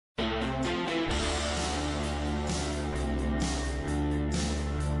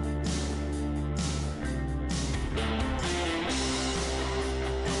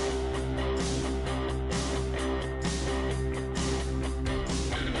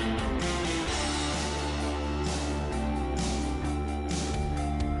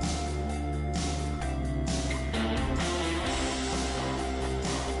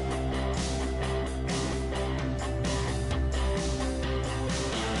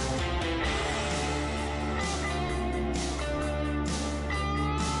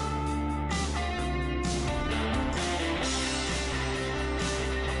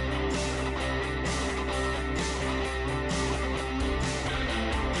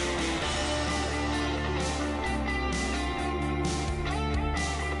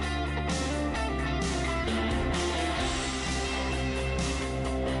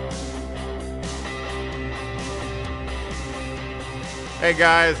Hey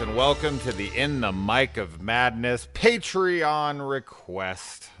guys, and welcome to the In the Mic of Madness Patreon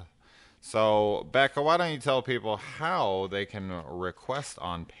request. So, Becca, why don't you tell people how they can request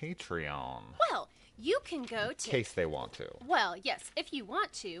on Patreon? Well, you can go to... In case they want to. Well, yes, if you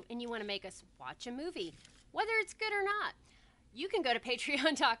want to, and you want to make us watch a movie, whether it's good or not, you can go to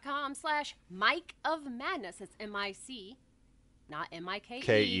patreon.com/Mic of Madness. It's M-I-C, not M-I-K-E.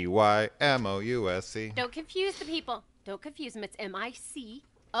 K-E-Y-M-O-U-S-C. Don't confuse the people. Don't confuse them. It's M-I-C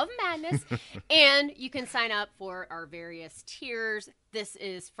of Madness. And you can sign up for our various tiers. This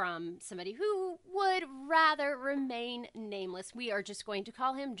is from somebody who would rather remain nameless. We are just going to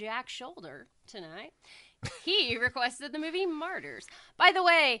call him Jack Sholder tonight. He requested the movie Martyrs. By the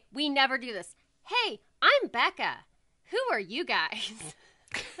way, we never do this. Hey, I'm Becca. Who are you guys?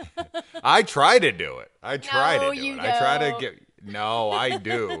 I try to do it. I try No, to do you it. I try to don't. get... No, I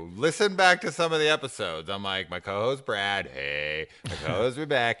do. Listen back to some of the episodes. I'm like, my co-host Brad, hey. My co-host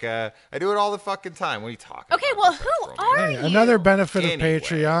Rebecca. I do it all the fucking time. What are you talking Okay, about? well, That's who like are romance. you? Another benefit Anyway. of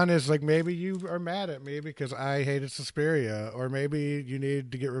Patreon is like maybe you are mad at me because I hated Suspiria, or maybe you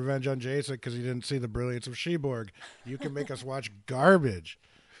need to get revenge on Jason because he didn't see the brilliance of Sheborg. You can make us watch garbage,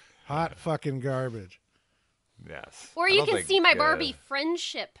 hot fucking garbage. Yes. Or I you don't can think, see my Barbie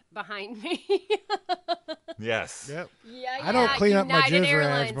friendship behind me. Yes. Yep. Yeah, I don't clean up my United jizz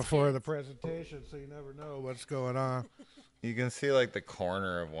Airlines rags before kids. the presentation, so you never know what's going on. You can see like the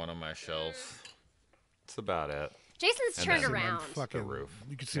corner of one of my shelves. That's about it. Jason's And turned then- around. Fucking roof.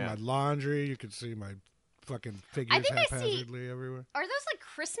 You can see Yeah. my laundry. You can see my fucking figures think I see- haphazardly everywhere. Are those like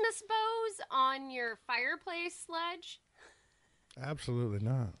Christmas bows on your fireplace sledge? Absolutely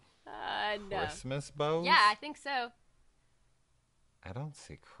not. No. Christmas bows? Yeah, I think so. I don't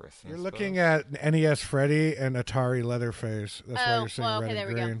see Christmas You're looking bows. at NES Freddy and Atari Leatherface. That's why Oh, you're seeing well, okay, red there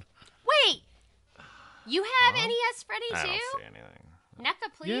and we go. green. Wait! You have NES Freddy I too? don't see anything. NECA,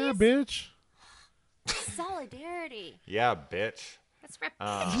 please? Yeah, bitch. Solidarity. Yeah, bitch. That's for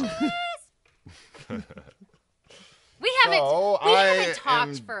We haven't So, we I haven't talked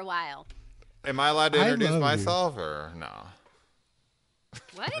am- for a while. Am I allowed to I introduce love you. myself or no?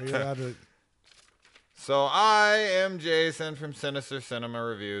 What? Are you allowed to? So I am Jason from Sinister Cinema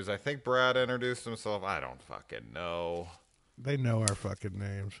Reviews. I think Brad introduced himself. I don't fucking know. They know our fucking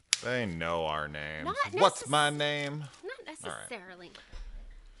names. They know our names. Not What's necess- my name? Not necessarily.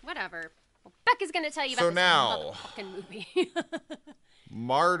 Whatever. Well, Becca's going to tell you So about now- this motherfucking movie.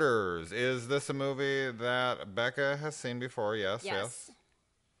 Martyrs. Is this a movie that Becca has seen before? Yes, yes.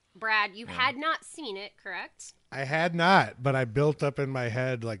 Brad, you had not seen it, correct? I had not, but I built up in my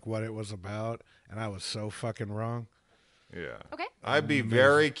head like what it was about, and I was so fucking wrong. Yeah. Okay. I'd be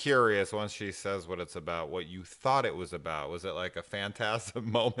very curious once she says what it's about, what you thought it was about. Was it like a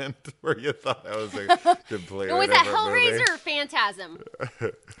phantasm moment where you thought that was a completely Was that different movie? Hellraiser or Phantasm?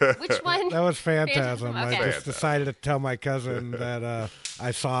 Which one? That was Phantasm. Okay. I just Phantasm. decided to tell my cousin that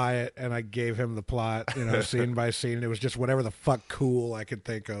I saw it, and I gave him the plot, scene by scene. It was just whatever the fuck cool I could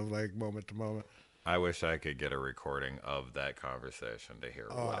think of, like moment to moment. I wish I could get a recording of that conversation to hear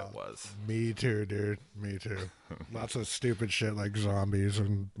what it was. Me too, dude. Me too. Lots of stupid shit like zombies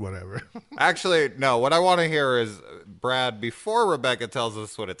and whatever. Actually, no, what I want to hear is, Brad, before Rebecca tells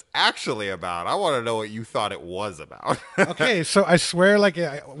us what it's actually about, I want to know what you thought it was about. Okay, so I swear, like,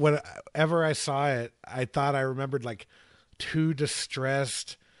 whenever I saw it, I thought I remembered, like, two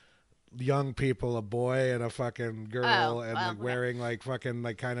distressed young people, a boy and a fucking girl, and like okay. wearing like fucking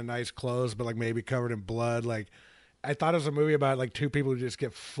like kind of nice clothes, but like maybe covered in blood. Like, I thought it was a movie about like two people who just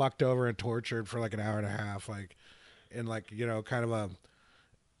get fucked over and tortured for like an hour and a half, like in like kind of a.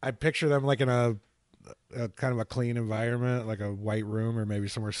 I picture them like in a kind of a clean environment, like a white room or maybe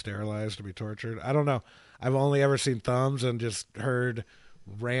somewhere sterilized to be tortured. I don't know. I've only ever seen thumbs and just heard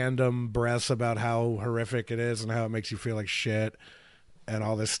random breaths about how horrific it is and how it makes you feel like shit and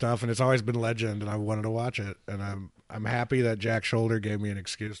all this stuff, and it's always been legend, and I wanted to watch it, and I'm happy that Jack Sholder gave me an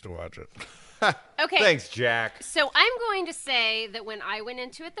excuse to watch it. Okay. Thanks, Jack. So I'm going to say that when I went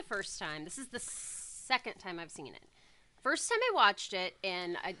into it the first time, this is the second time I've seen it. First time I watched it,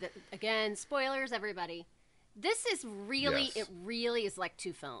 and again, spoilers, everybody. This is really, Yes. it really is like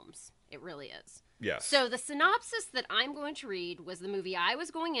two films. It really is. Yes. So the synopsis that I'm going to read was the movie I was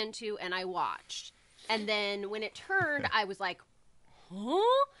going into and I watched. And then when it turned, I was like,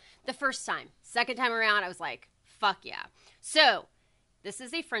 huh? The first time. Second time around, I was like, fuck yeah. So, this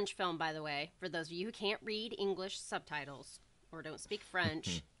is a French film, by the way. For those of you who can't read English subtitles or don't speak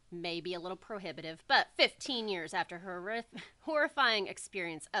French, may be a little prohibitive. But 15 years after her horrifying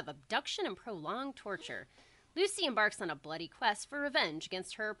experience of abduction and prolonged torture, Lucy embarks on a bloody quest for revenge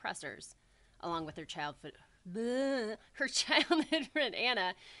against her oppressors. Along with her her childhood friend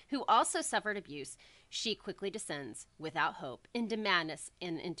Anna, who also suffered abuse, she quickly descends, without hope, into madness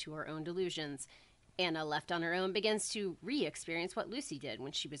and into her own delusions. Anna, left on her own, begins to re-experience what Lucy did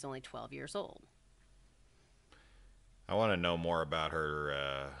when she was only 12 years old. I want to know more about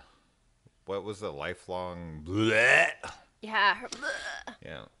her, what was the lifelong... Bleh? Yeah.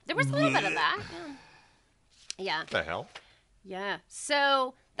 Yeah. There was a little bit of that. Yeah. What the hell? Yeah.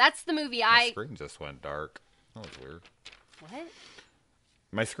 So that's the movie My screen just went dark. That was weird. What?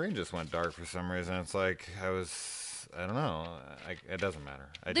 My screen just went dark for some reason. It's like I don't know. It doesn't matter.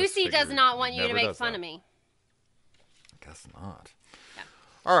 Lucy does not want you to make fun of me. Guess not. Yeah.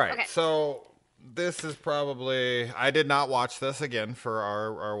 All right. Okay. So this is probably... I did not watch this again for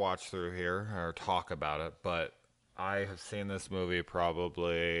our watch through here, or talk about it, but I have seen this movie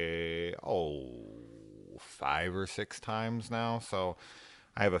probably, 5 or 6 times now. So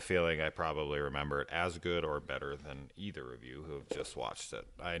I have a feeling I probably remember it as good or better than either of you who have just watched it.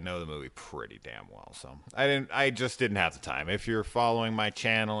 I know the movie pretty damn well, so I just didn't have the time. If you're following my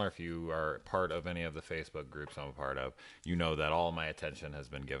channel or if you are part of any of the Facebook groups I'm a part of, you know that all my attention has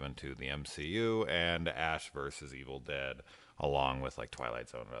been given to the MCU and Ash versus Evil Dead, along with like Twilight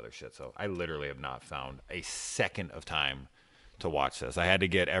Zone and other shit. So I literally have not found a second of time to watch this. I had to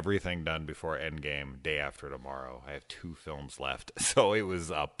get everything done before Endgame day after tomorrow. I have 2 films left, so it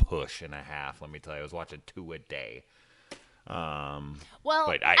was a push and a half. Let me tell you, I was watching 2 a day. But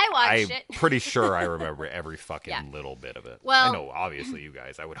I watched it. I'm pretty sure I remember every fucking little bit of it. Well, I know, obviously, you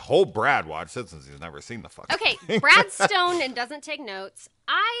guys. I would hope Brad watched it since he's never seen the fucking Okay, thing. Brad's stoned and doesn't take notes.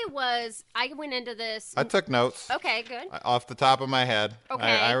 I went into this. I took notes. Okay, good. Off the top of my head. Okay.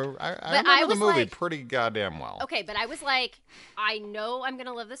 I remember the movie pretty goddamn well. Okay, but I was like, I know I'm going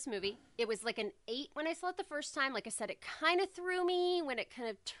to love this movie. It was like an 8 when I saw it the first time. Like I said, it kind of threw me when it kind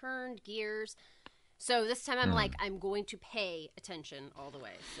of turned gears. So this time I'm like, I'm going to pay attention all the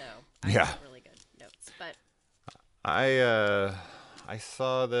way. So I got really good notes. But I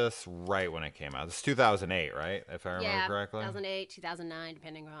saw this right when it came out. This is 2008, right? If I remember correctly. 2008, 2009,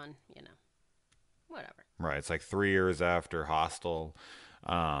 depending on, whatever. Right. It's like 3 years after Hostel.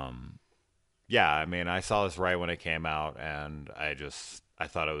 Yeah, I mean, I saw this right when it came out, and I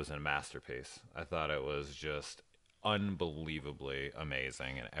thought it was a masterpiece. I thought it was just unbelievably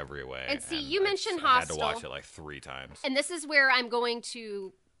amazing in every way. And see, you mentioned Hostel. I had to watch it like 3 times. And this is where I'm going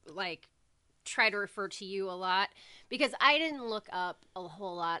to, try to refer to you a lot, because I didn't look up a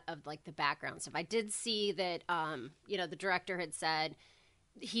whole lot of, the background stuff. I did see that, the director had said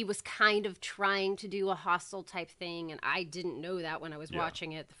he was kind of trying to do a Hostel type thing, and I didn't know that when I was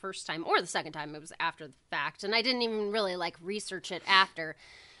watching it the first time or the second time. It was after the fact, and I didn't even really, research it after.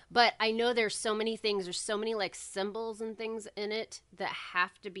 But I know there's so many things, there's so many, symbols and things in it that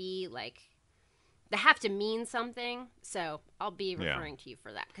have to be, that have to mean something. So I'll be referring to you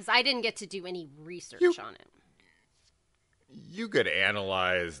for that, because I didn't get to do any research on it. You could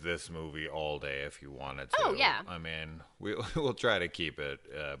analyze this movie all day if you wanted to. Oh, yeah. I mean, we'll try to keep it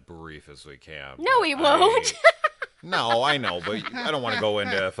brief as we can. No, we won't. No, I know, but I don't want to go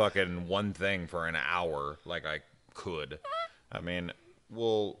into fucking one thing for an hour like I could. I mean...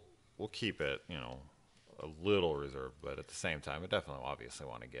 We'll keep it, a little reserved, but at the same time, I definitely obviously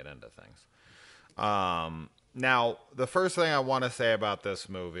want to get into things. Now, the first thing I want to say about this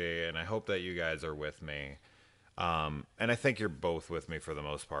movie, and I hope that you guys are with me, and I think you're both with me for the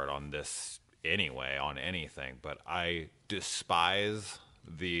most part on this anyway, on anything, but I despise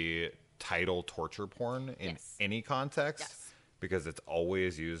the title torture porn in any context because it's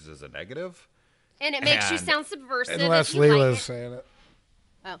always used as a negative. And it makes you sound subversive. Unless Leela's saying it.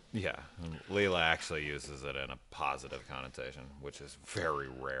 Oh. Yeah, Leela actually uses it in a positive connotation, which is very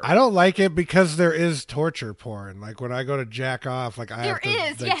rare. I don't like it because there is torture porn. Like when I go to jack off, I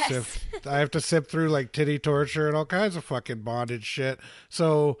have to sift through titty torture and all kinds of fucking bondage shit.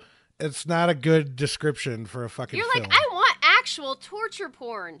 So it's not a good description for a fucking You're film. like, I want actual torture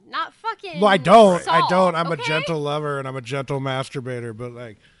porn, not fucking Well, I don't. assault, I don't. I'm okay? a gentle lover and I'm a gentle masturbator, but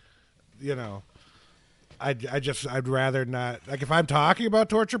I'd rather not. If I'm talking about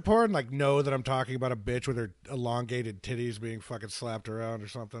torture porn, know that I'm talking about a bitch with her elongated titties being fucking slapped around or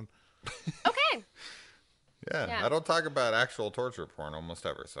something. Okay. Yeah, I don't talk about actual torture porn almost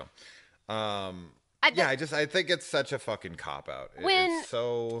ever. So, I think it's such a fucking cop out. It's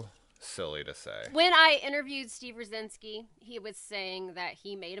so silly to say. When I interviewed Steve Rosinski, he was saying that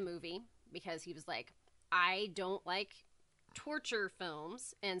he made a movie because he was like, I don't like torture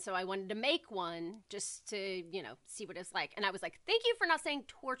films, and so I wanted to make one just to see what it's like. And I was like, thank you for not saying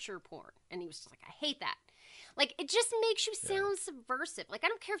torture porn. And he was just like, I hate that. Like, it just makes you sound subversive. Like, I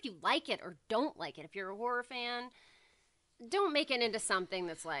don't care if you like it or don't like it. If you're a horror fan, don't make it into something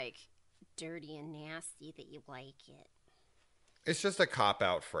that's, like, dirty and nasty that you like it. It's just a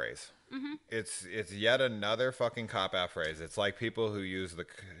cop-out phrase. Mm-hmm. It's yet another fucking cop-out phrase. It's like people who use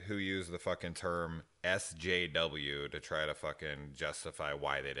the fucking term SJW to try to fucking justify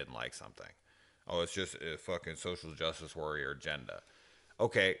why they didn't like something. Oh, it's just a fucking social justice warrior agenda.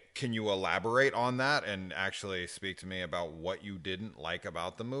 Okay, can you elaborate on that and actually speak to me about what you didn't like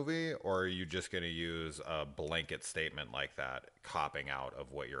about the movie? Or are you just going to use a blanket statement like that, copping out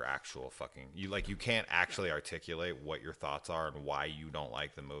of what your actual fucking... You can't actually articulate what your thoughts are and why you don't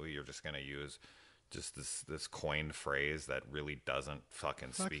like the movie. You're just going to use just this coined phrase that really doesn't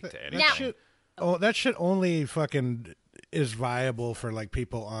fucking speak to anything. That shit only fucking is viable for like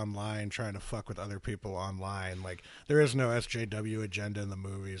people online trying to fuck with other people online. Like, there is no SJW agenda in the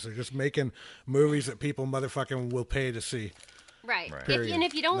movies. They're just making movies that people motherfucking will pay to see. Right.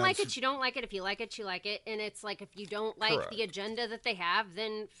 If you don't like it, you don't like it. If you like it, you like it. And it's like, if you don't like the agenda that they have,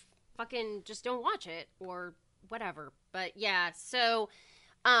 then fucking just don't watch it or whatever. But yeah, so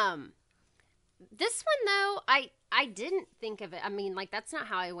this one though, I didn't think of it. I mean, like, that's not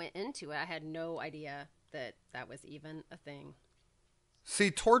how I went into it. I had no idea that was even a thing.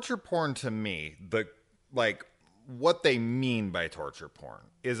 See, torture porn to me, what they mean by torture porn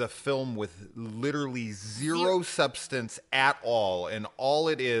is a film with literally zero substance at all, and all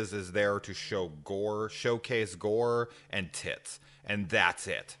it is there to showcase gore and tits, and that's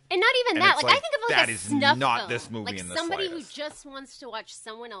it. And not even that. Like, I think of like that a is snuff not film. This movie like in the somebody slightest. who just wants to watch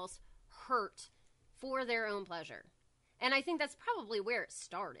someone else hurt for their own pleasure. And I think that's probably where it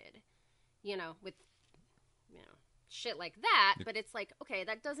started, with, shit like that. But it's like, okay,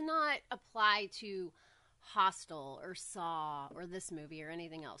 that does not apply to Hostel or Saw or this movie or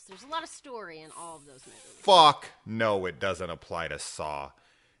anything else. There's a lot of story in all of those movies. Fuck no, it doesn't apply to Saw.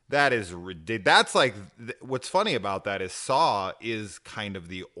 That's like, what's funny about that is Saw is kind of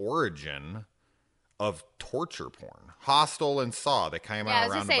the origin of torture porn. Hostel and Saw, they came out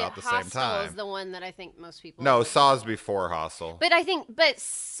around about the same time. Hostel is the one that I think most people... No, Saw's before Hostel. But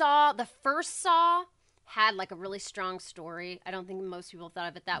Saw, the first Saw, had like a really strong story. I don't think most people thought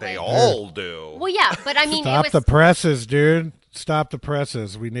of it that way. They all do. Well, yeah, but I mean... Stop the presses, dude. Stop the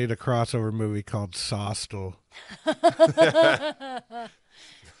presses. We need a crossover movie called Sawstel.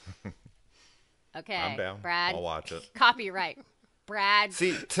 Okay, I'm down. Brad. I'll watch it. Copyright. Brad.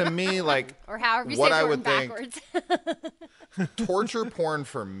 See, to me, like... or however you what say I it would backwards. Torture porn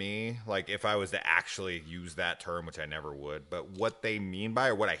for me, like, if I was to actually use that term, which I never would, but what they mean by,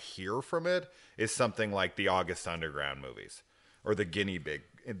 or what I hear from it, is something like the August Underground movies. Or the guinea pig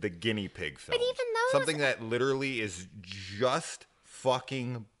films. But even those... Something that literally is just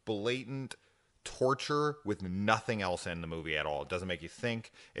fucking blatant torture with nothing else in the movie at all. It doesn't make you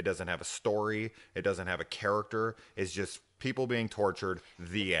think. It doesn't have a story. It doesn't have a character. It's just people being tortured.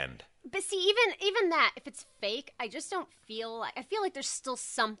 The end. But see, even that, if it's fake, I just don't feel like... I feel like there's still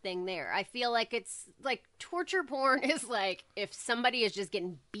something there. I feel like it's... Like, torture porn is like, if somebody is just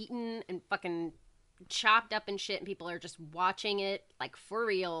getting beaten and fucking chopped up and shit, and people are just watching it, like, for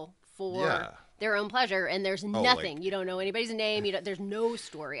real, for their own pleasure, and there's nothing. Like, you don't know anybody's name. There's no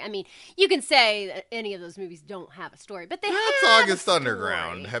story. I mean, you can say that any of those movies don't have a story, but they have August a story.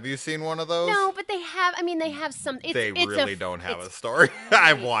 Underground. Have you seen one of those? No, but they have... I mean, they have some... They really don't have a story.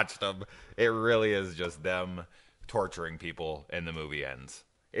 I've watched them. It really is just them torturing people, and the movie ends.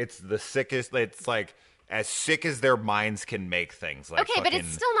 It's the sickest... It's like... as sick as their minds can make things, like but it's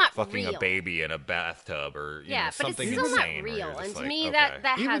still not fucking real. A baby in a bathtub, or something but it's still insane. Not real. And to like, me, okay.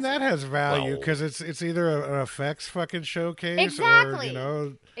 that even that has value because it's either an effects fucking showcase exactly.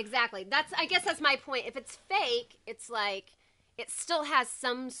 or exactly. I guess that's my point. If it's fake, it's like it still has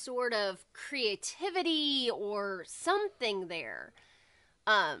some sort of creativity or something there.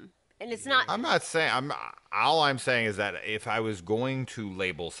 And it's not... I'm not saying... All I'm saying is that if I was going to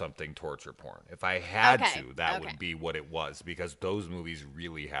label something torture porn, if I had to, that would be what it was, because those movies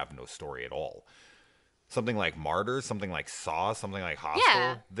really have no story at all. Something like Martyrs, something like Saw, something like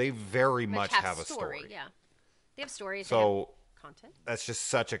Hostel, they very much have a story. Yeah, they have stories. So they have content. That's just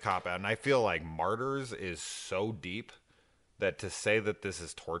such a cop-out. And I feel like Martyrs is so deep that to say that this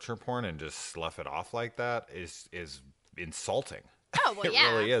is torture porn and just slough it off like that is insulting. Oh, well, it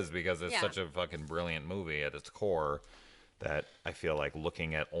really is, because it's such a fucking brilliant movie at its core that I feel like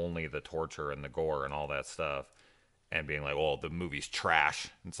looking at only the torture and the gore and all that stuff and being like, oh, the movie's trash.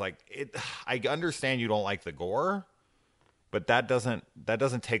 It's like, I understand you don't like the gore, but that doesn't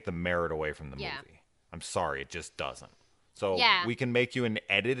take the merit away from the movie. I'm sorry, it just doesn't. So Yeah. we can make you an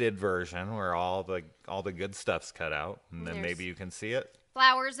edited version where all the good stuff's cut out, and then There's- maybe you can see it.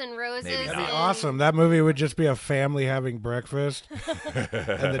 Flowers and roses. Maybe That'd not. be and- awesome. That movie would just be a family having breakfast, and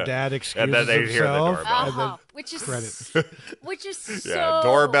the dad excuses And then they'd hear the himself. doorbell. and then Oh, which is credits. which is so Yeah,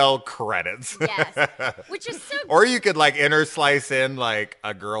 doorbell credits. Yes, which is so. Or you could like slice in like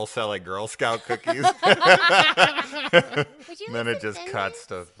a girl selling Girl Scout cookies, Would you and then like it some just Thin cuts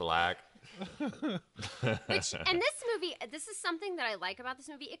to black. Which, and this movie, this is something that I like about this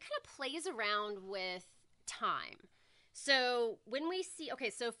movie. It kind of plays around with time. So when we see,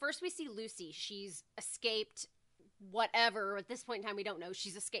 so first we see Lucy. She's escaped whatever. At this point in time, we don't know.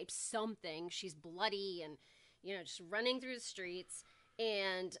 She's escaped something. She's bloody and, just running through the streets.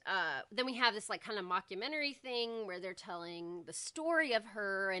 And then we have this like kind of mockumentary thing where they're telling the story of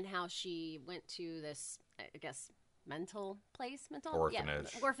her and how she went to this, I guess, mental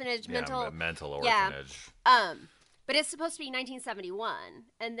Orphanage. orphanage, Yeah, mental mental yeah. orphanage. But it's supposed to be 1971,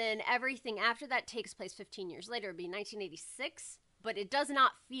 and then everything after that takes place 15 years later. It'd be 1986, but it does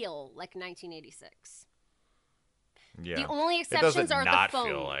not feel like 1986. Yeah. The only It exceptions doesn't are not the phones.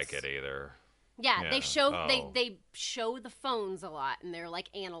 feel like it either. Yeah, Yeah. they show Oh. they show the phones a lot, and they're like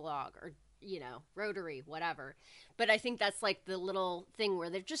analog or rotary, whatever. But I think that's like the little thing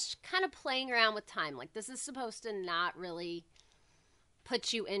where they're just kind of playing around with time. Like this is supposed to not really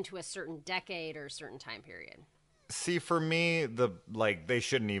put you into a certain decade or a certain time period. See, for me, they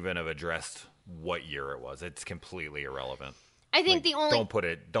shouldn't even have addressed what year it was. It's completely irrelevant. I think Like, the only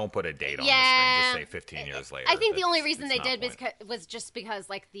don't put a date on the Yeah. screen. Just say 15 years later. I think the only That's- reason it's they not did point. was just because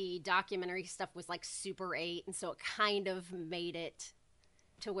like the documentary stuff was like Super 8, and so it kind of made it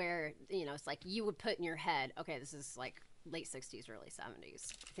to where it's like you would put in your head, okay, this is like late 60s, early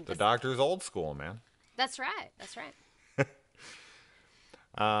 70s. I think The doctor's old school, man. that's right. That's right.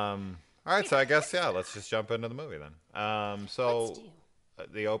 All right, so I guess let's just jump into the movie then. Let's So do.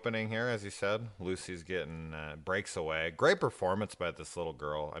 the opening here, as you said, Lucy's getting breaks away. Great performance by this little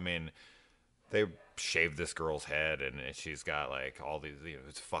girl. I mean, they shaved this girl's head, and she's got like all these,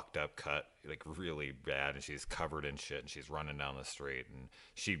 it's fucked up cut, like really bad, and she's covered in shit, and she's running down the street, and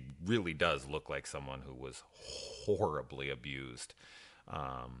she really does look like someone who was horribly abused.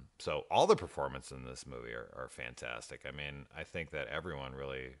 So all the performances in this movie are fantastic. I mean, I think that everyone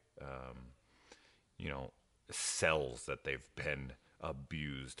really, sells that they've been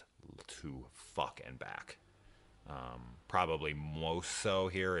abused to fuck and back. Probably most so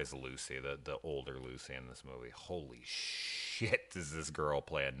here is Lucy, the older Lucy in this movie. Holy shit, does this girl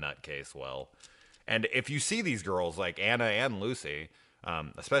play a nutcase well? And if you see these girls like Anna and Lucy,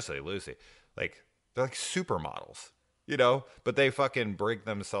 especially Lucy, like they're like supermodels, but they fucking break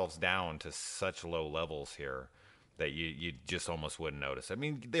themselves down to such low levels here that you just almost wouldn't notice. I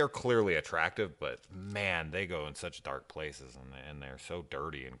mean, they're clearly attractive, but man, they go in such dark places, and they're so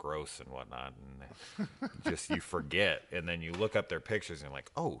dirty and gross and whatnot, and just you forget, and then you look up their pictures and you're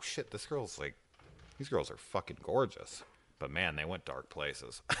like, oh shit, these girls are fucking gorgeous, but man, they went dark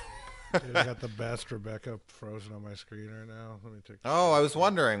places. Dude, I got the best Rebecca frozen on my screen right now. Let me take. Oh, I was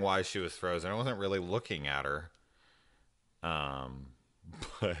wondering why she was frozen. I wasn't really looking at her.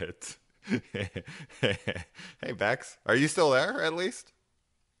 But hey, Bex, are you still there? At least.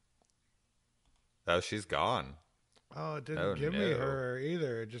 Oh, she's gone. Oh, it didn't Oh, give me no. her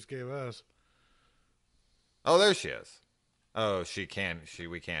either. It just gave us. Oh, there she is. Oh, we can't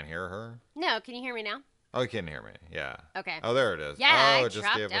hear her. No, can you hear me now? Oh, you can hear me. Yeah. Okay. Oh, there it is. Yeah, Oh, I it just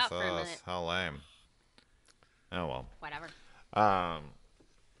dropped gave out us for a us. minute. How lame. Oh well. Whatever.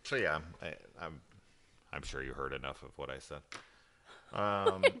 So yeah, I'm sure you heard enough of what I said.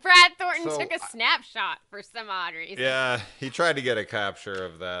 Brad Thornton so took a snapshot for some odd reason. Yeah, he tried to get a capture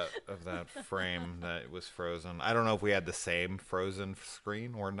of that frame that was frozen. I don't know if we had the same frozen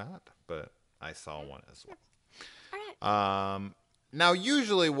screen or not, but I saw one as well. All right. Now,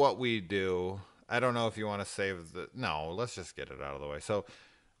 usually what we do, I don't know if you want to save no, let's just get it out of the way. So,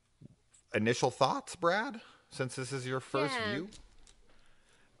 initial thoughts, Brad, since this is your first Yeah. view?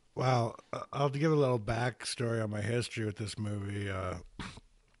 Well, I'll give a little backstory on my history with this movie.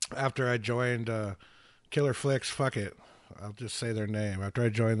 After I joined Killer Flicks, fuck it, I'll just say their name. After I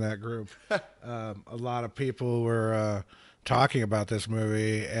joined that group, a lot of people were talking about this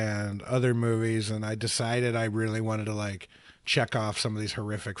movie and other movies, and I decided I really wanted to like check off some of these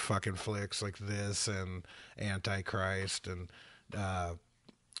horrific fucking flicks like this and Antichrist and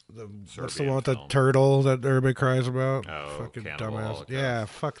what's the Serbian one with the film. turtle that everybody cries about? Oh, Fucking Cannibal dumbass. Holocaust. Yeah,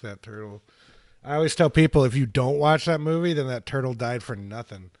 fuck that turtle. I always tell people if you don't watch that movie, then that turtle died for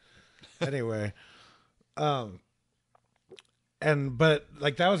nothing. Anyway, but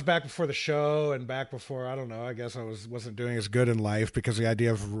like that was back before the show and back before, I don't know, I guess I wasn't doing as good in life because the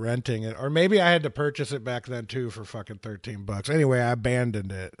idea of renting it, or maybe I had to purchase it back then too for fucking $13. Anyway, I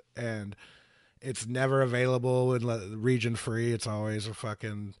abandoned it, and it's never available in region free. It's always a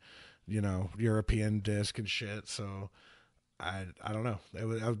fucking, European disc and shit. So I don't know.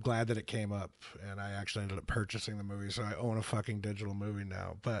 I'm glad that it came up, and I actually ended up purchasing the movie, so I own a fucking digital movie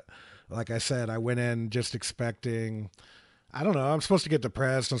now. But like I said, I went in just expecting, I don't know, I'm supposed to get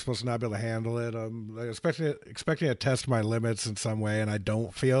depressed. I'm supposed to not be able to handle it. I'm like, expecting to test my limits in some way, and I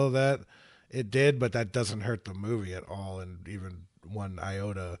don't feel that it did, but that doesn't hurt the movie at all, and even one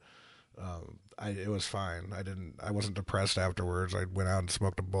iota. It was fine. I wasn't depressed afterwards. I went out and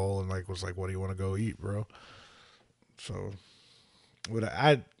smoked a bowl and was like, what do you want to go eat, bro? So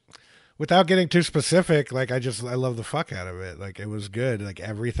without getting too specific, I love the fuck out of it. Like, it was good. Like,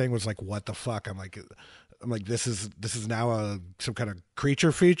 everything was like, what the fuck? I'm like, this is now some kind of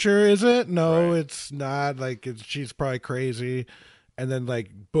creature feature, is it? No, Right. It's not. Like, she's probably crazy. And then,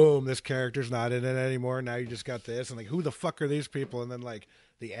 like, boom, this character's not in it anymore. Now you just got this. And, like, who the fuck are these people? And then, like,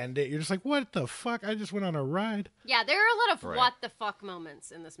 the end you're just like, what the fuck? I just went on a ride. Yeah, there are a lot of Right. what the fuck moments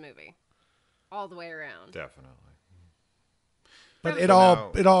in this movie. All the way around. Definitely. But From-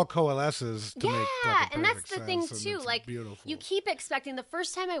 it all coalesces to make Yeah, fucking and that's perfect the thing sense, and too. it's Like, beautiful. you keep expecting. The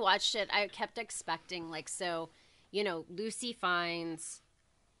first time I watched it, I kept expecting, like, so, Lucy finds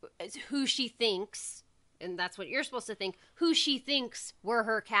who she thinks, and that's what you're supposed to think, who she thinks were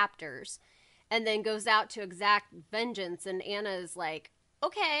her captors, and then goes out to exact vengeance. And Anna's like,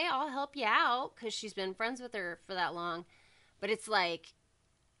 okay, I'll help you out, because she's been friends with her for that long. But it's like,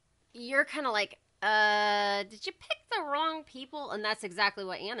 you're kind of like, did you pick the wrong people? And that's exactly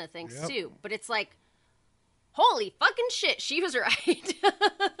what Anna thinks Yep. too. But it's like, holy fucking shit, she was right.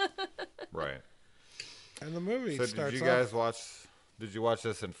 Right. And the movie So starts did you guys watch? Did you watch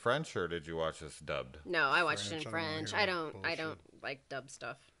this in French or did you watch this dubbed? No, I watched it in French. French. I I don't don't like I don't like dub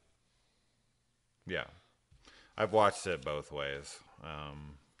stuff. Yeah, I've watched it both ways.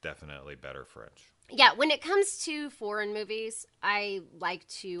 Definitely better French. Yeah, when it comes to foreign movies, I like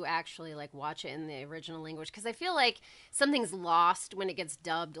to actually watch it in the original language, because I feel like something's lost when it gets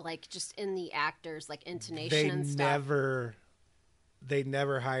dubbed, like just in the actors, like intonation and stuff. They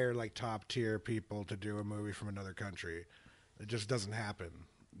never hire like top tier people to do a movie from another country. It just doesn't happen.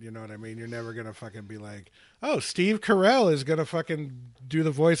 You know what I mean? You're never gonna fucking be like, oh, Steve Carell is gonna fucking do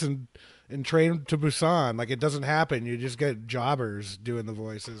the voice in Train to Busan. Like, it doesn't happen. You just get jobbers doing the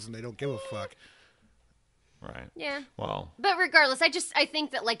voices, and they don't give a fuck. Right. Yeah. Well, But regardless, I think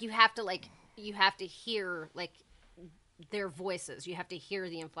that you have to hear their voices. You have to hear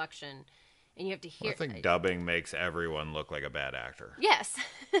the inflection, and you have to hear. I think dubbing makes everyone look like a bad actor. Yes.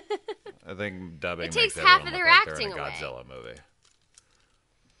 I think dubbing It takes makes half everyone of look their like they're acting in a away. Godzilla movie.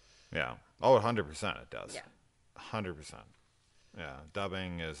 Yeah. Oh, 100% it does. Yeah. 100%. Yeah.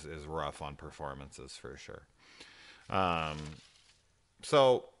 Dubbing is rough on performances for sure.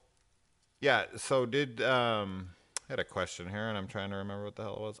 So, yeah. So I had a question here, and I'm trying to remember what the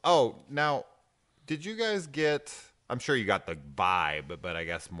hell it was. Oh, now, did you guys get, I'm sure you got the vibe, but I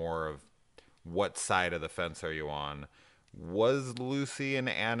guess more of what side of the fence are you on? Was Lucy and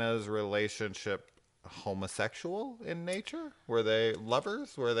Anna's relationship homosexual in nature? Were they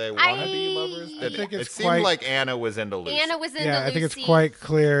lovers? Were they want to be lovers? I think it's it seemed quite- like Anna was into Lucy. Anna was into Yeah, Lucy. I think it's quite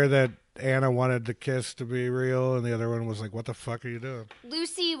clear that Anna wanted the kiss to be real, and the other one was like, what the fuck are you doing?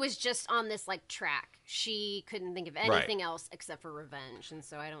 Lucy was just on this track. She couldn't think of anything else except for revenge, and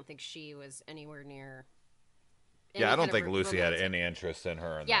so I don't think she was anywhere near. any Yeah, I don't kind of think Lucy had romantic- any interest in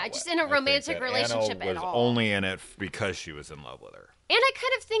her. In Yeah, that just way. in a I think romantic that relationship Anna at was all. only in it because she was in love with her. And I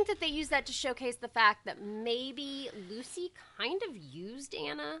kind of think that they use that to showcase the fact that maybe Lucy kind of used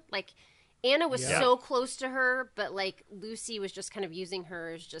Anna. Like, Anna was Yeah. so close to her, but Lucy was just kind of using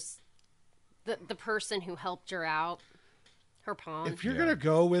her as just the person who helped her out, her pawn. If you're gonna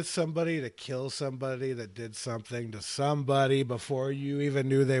go with somebody to kill somebody that did something to somebody before you even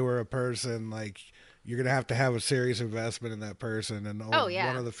knew they were a person, you're gonna have a serious investment in that person. And yeah.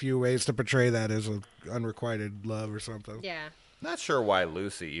 one of the few ways to portray that is with unrequited love or something. Yeah. Not sure why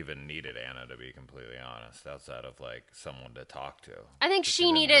Lucy even needed Anna, to be completely honest, outside of someone to talk to. I think But she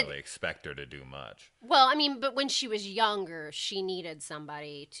didn't needed. really expect her to do much. Well, I mean, but when she was younger, she needed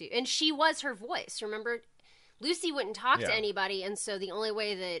somebody to, and she was her voice. Remember, Lucy wouldn't talk Yeah. to anybody, and so the only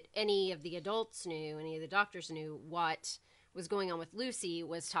way that any of the adults knew, any of the doctors knew what was going on with Lucy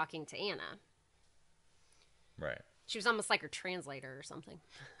was talking to Anna. Right. She was almost like her translator or something,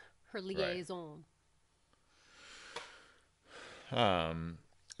 her liaison.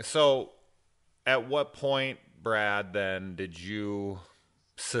 So, at what point Brad, then did you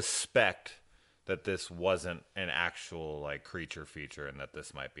suspect that this wasn't an actual like creature feature and that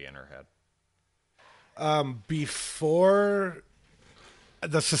this might be in her head? Before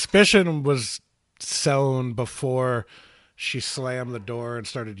the suspicion was sown before she slammed the door and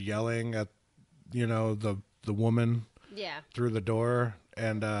started yelling at the woman Yeah. through the door,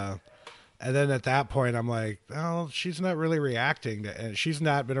 and then at that point I'm like, oh, she's not really reacting to, and she's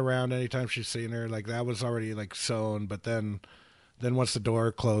not been around anytime she's seen her. Like that was already like sown, but then once the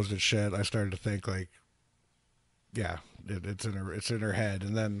door closed and shit, I started to think like, yeah, it's in her head,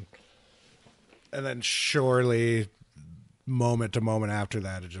 and then surely moment to moment after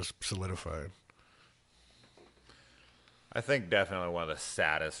that it just solidified. I think definitely one of the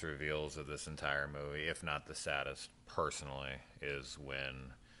saddest reveals of this entire movie, if not the saddest personally, is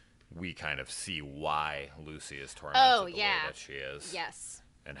when we kind of see why Lucy is tormented the way that she is. Yes.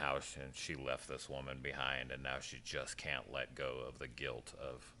 And how she left this woman behind, and now she just can't let go of the guilt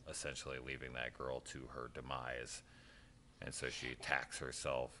of essentially leaving that girl to her demise. And so she attacks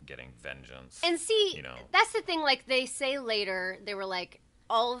herself, getting vengeance. And see, that's the thing. Like they say later, they were like,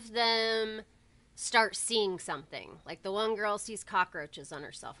 all of them start seeing something. Like the one girl sees cockroaches on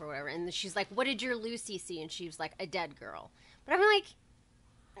herself or whatever, and she's like, what did your Lucy see? And she was like, a dead girl. But I'm like,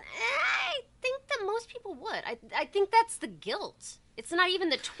 I think that most people would. I think that's the guilt. It's not even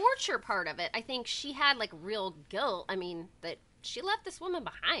the torture part of it. I think she had like real guilt. I mean, that she left this woman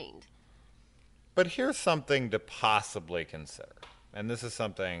behind. But here's something to possibly consider. And this is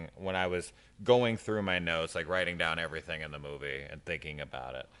something when I was going through my notes, like writing down everything in the movie and thinking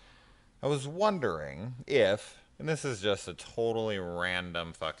about it. I was wondering if, and this is just a totally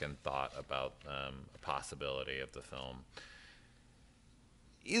random fucking thought about a possibility of the film.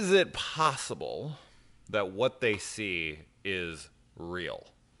 Is it possible that what they see is real?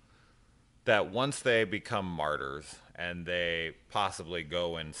 That once they become martyrs and they possibly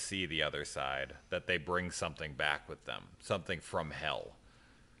go and see the other side, that they bring something back with them, something from hell,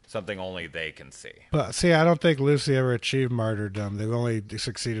 something only they can see. But see, I don't think Lucy ever achieved martyrdom. They've only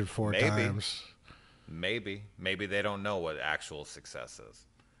succeeded 4 times. Maybe they don't know what actual success is.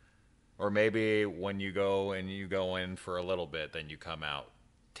 Or maybe when you go in for a little bit, then you come out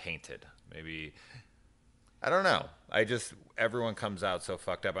tainted. Maybe, I don't know. Everyone comes out so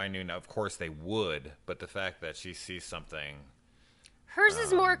fucked up. I knew, of course they would, but the fact that she sees something. Hers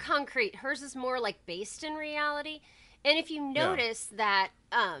is more concrete. Hers is more like based in reality. And if you notice that,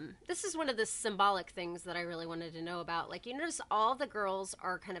 this is one of the symbolic things that I really wanted to know about. Like, you notice all the girls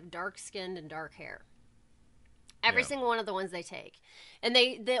are kind of dark-skinned and dark hair. Every single one of the ones they take. And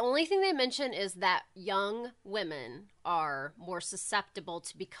the only thing they mention is that young women are more susceptible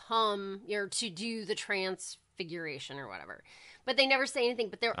to become, to do the transfiguration or whatever. But they never say anything.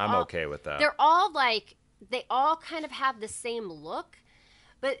 But I'm okay with that. They're all like, they all kind of have the same look.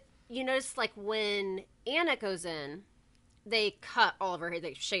 But you notice, like, when Anna goes in, they cut all of her hair.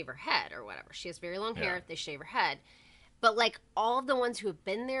 They shave her head or whatever. She has very long hair. They shave her head. But, like, all of the ones who have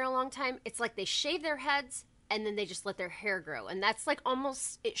been there a long time, it's like they shave their heads and then they just let their hair grow. And that's, like,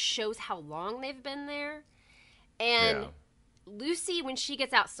 almost, it shows how long they've been there. And Lucy, when she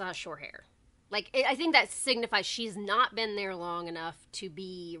gets out, still has short hair. Like, I think that signifies she's not been there long enough to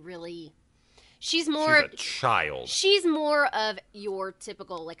be really... She's a child. She's more of your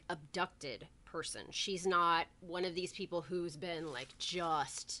typical, like, abducted person. She's not one of these people who's been, like,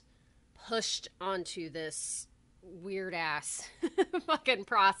 just pushed onto this weird-ass fucking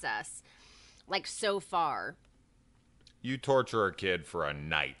process, like, so far. You torture a kid for a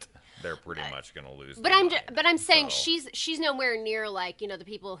night, they're pretty much going to lose But I'm saying she's nowhere near, like, the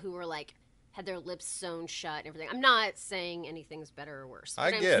people who were, like, had their lips sewn shut and everything. I'm not saying anything's better or worse.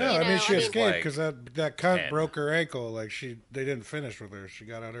 I get it. No, I mean, she escaped because like that cunt broke her ankle. Like, they didn't finish with her. She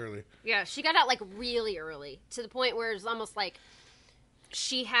got out early. Yeah, she got out, like, really early, to the point where it was almost like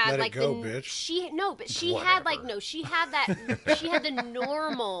she had, Let like, it go, bitch. She had the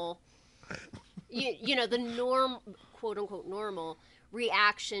normal, the quote unquote normal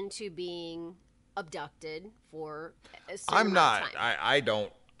reaction to being abducted for a certain amount of time.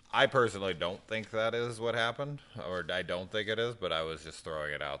 I personally don't think that is what happened, or I don't think it is, but I was just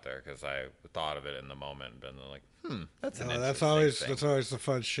throwing it out there because I thought of it in the moment, and then like, that's an interesting thing. That's always the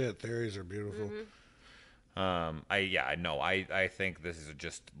fun shit. Theories are beautiful. Mm-hmm. I think this is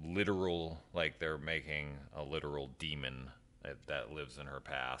just literal, like they're making a literal demon that lives in her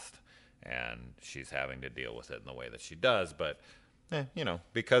past, and she's having to deal with it in the way that she does, but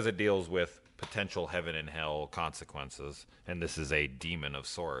because it deals with potential heaven and hell consequences, and this is a demon of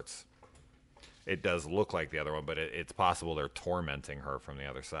sorts, it does look like the other one, but it's possible they're tormenting her from the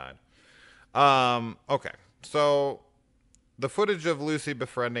other side. Okay, So the footage of Lucy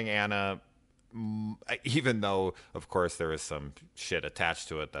befriending Anna, even though, of course, there is some shit attached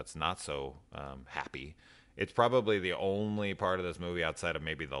to it that's not so happy, it's probably the only part of this movie outside of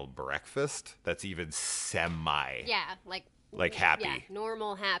maybe the breakfast that's even semi like happy. Yeah,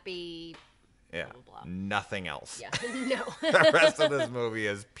 normal, happy. Yeah, blah, blah, blah. Nothing else. Yeah, no. The rest of this movie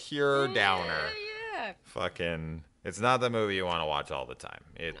is pure downer. Yeah. Fucking, it's not the movie you want to watch all the time.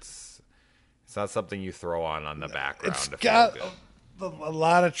 It's not something you throw on the background. It's to got feel good. a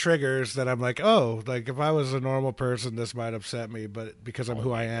lot of triggers that I'm like, oh, like if I was a normal person, this might upset me, but because I'm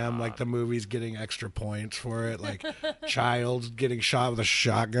who I am, like the movie's getting extra points for it. Like child getting shot with a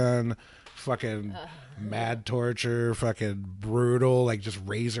shotgun, fucking mad torture, fucking brutal, like just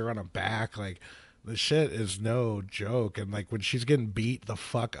razor on a back, like the shit is no joke. And like when she's getting beat the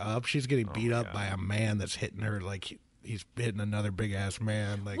fuck up, she's getting beat up by a man that's hitting her like he's hitting another big ass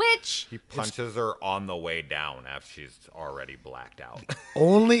man. Like Which He punches her on the way down after she's already blacked out.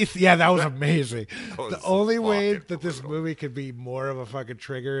 that was amazing. was The only way fucking that this brutal. movie could be more of a fucking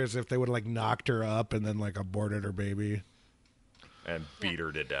trigger is if they would have like knocked her up and then like aborted her baby. And beat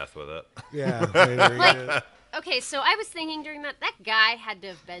her to death with it. Yeah. later, yeah. okay, so I was thinking during that guy had to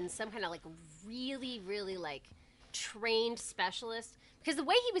have been some kind of like really, really like trained specialist because the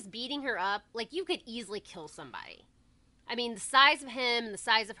way he was beating her up, like you could easily kill somebody. I mean, the size of him and the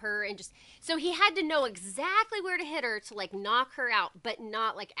size of her, and just so he had to know exactly where to hit her to like knock her out, but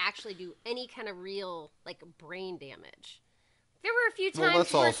not like actually do any kind of real like brain damage. There were a few Well, times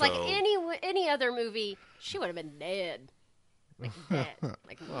that's where it's like also- any other movie, she would have been dead, like dead.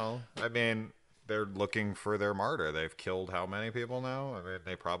 Like Well, I mean, they're looking for their martyr. They've killed how many people now? I mean,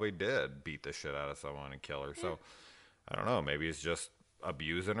 they probably did beat the shit out of someone and kill her. So, I don't know. Maybe he's just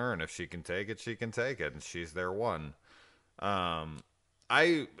abusing her, and if she can take it, she can take it, and she's their one.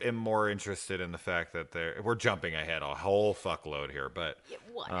 I am more interested in the fact that we're jumping ahead a whole fuckload here, but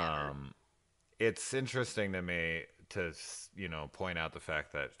whatever. it's interesting to me to, point out the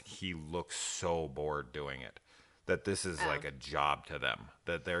fact that he looks so bored doing it. That this is like a job to them.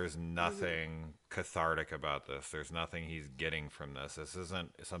 That there's nothing cathartic about this. There's nothing he's getting from this. This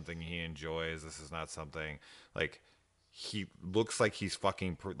isn't something he enjoys. This is not something like he looks like he's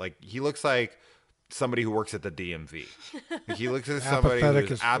fucking he looks like somebody who works at the DMV. He looks at somebody Apathetic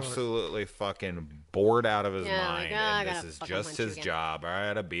who's as fuck. absolutely fucking bored out of his Yeah, mind, like, I and gotta this is fucking just punch you his again. job. I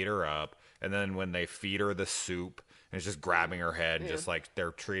gotta beat her up, and then when they feed her the soup. And it's just grabbing her head, just like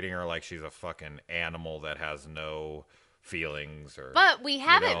they're treating her like she's a fucking animal that has no feelings. But we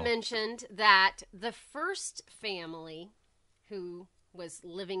haven't know. mentioned that the first family who was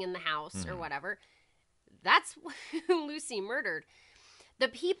living in the house or whatever, that's who Lucy murdered. The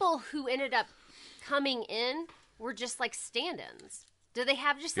people who ended up coming in were just like stand-ins. Do they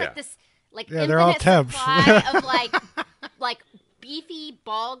have just like Yeah. this like Yeah, they're all infinite temps. supply of like beefy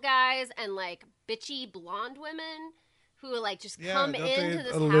bald guys and like bitchy blonde women who like just come don't into they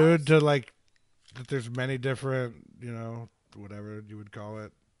this allude house? to like that there's many different, whatever you would call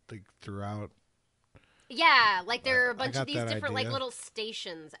it, like throughout Yeah, like there are a bunch got of these that different like idea. little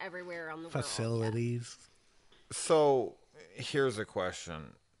stations everywhere on the world. facilities. So here's a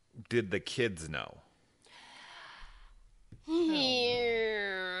question: did the kids know?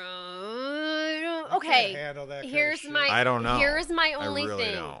 Yeah. Okay. handle that kind of Here's shit. my. I don't know. Here's my only I really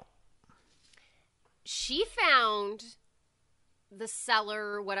thing. don't. She found the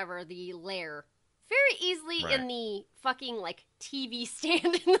cellar, or whatever, the lair, very easily Right. in the fucking like TV stand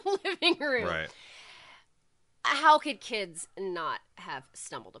in the living room. Right. How could kids not have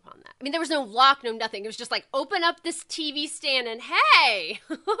stumbled upon that? I mean, there was no lock, no nothing. It was just like, open up this TV stand and hey,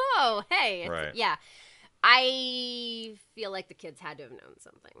 oh, hey. Right. Yeah. I feel like the kids had to have known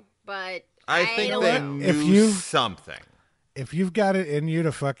something. But I think don't they know. knew If you- something. If you've got it in you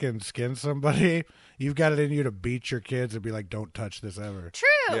to fucking skin somebody, you've got it in you to beat your kids and be like, don't touch this ever. True.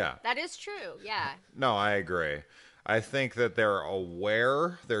 Yeah. That is true. Yeah. No, I agree. I think that they're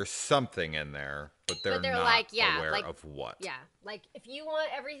aware there's something in there, but they're not like, yeah, aware like- of what. Yeah. Like, if you want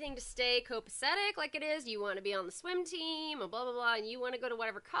everything to stay copacetic like it is, you want to be on the swim team and blah, blah, blah, and you want to go to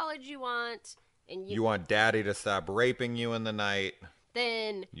whatever college you want, and You want daddy to stop raping you in the night.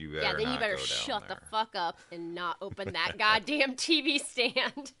 then You better then you not better go down shut the there. fuck up and not open that goddamn TV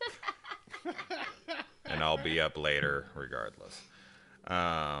stand. And I'll be up later regardless.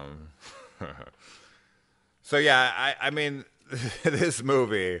 So yeah, I mean, this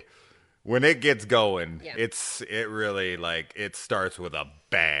movie, when it gets going, Yeah. it really like it starts with a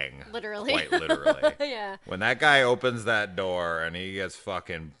bang. Literally. Quite literally. Yeah. When that guy opens that door and he gets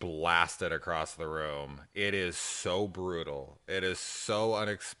fucking blasted across the room, it is so brutal. It is so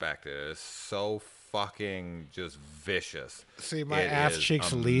unexpected. It is so fucking just vicious. See, my It ass is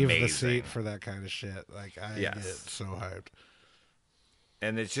cheeks leave the amazing. seat for that kind of shit. Like, I Yes. get so hyped.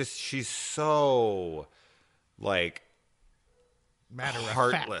 And it's just, she's so, like, Matter of fact.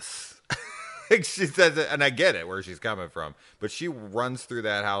 heartless. Like, she says it, and I get it where she's coming from, but she runs through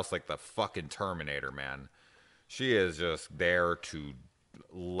that house like the fucking Terminator, man. She is just there to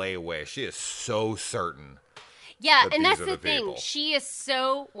lay away. She is so certain. Yeah, that and these that's are the thing. people. She is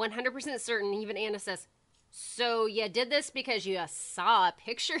so 100% certain. Even Anna says, so you did this because you saw a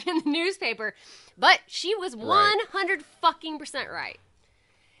picture in the newspaper. But she was 100 fucking percent right.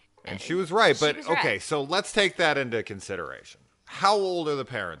 And she was right, but was okay, right. so let's take that into consideration. How old are the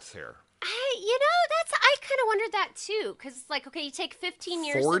parents here? I kind of wondered that too. Because it's like, okay, you take 15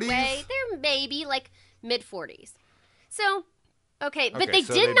 years 40s? away. They're maybe like mid-40s. So, okay, but Okay, they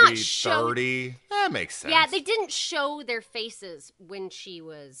so did they'd not be show... 30. That makes sense. Yeah, they didn't show their faces when she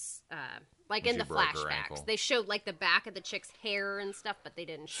was, like, When in she the broke her ankle. flashbacks. They showed, like, the back of the chick's hair and stuff, but they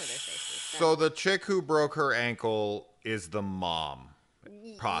didn't show their faces. So the chick who broke her ankle is the mom,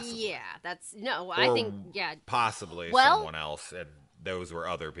 possibly. Yeah, that's... No, I Or think, yeah. possibly Well- someone else, and those were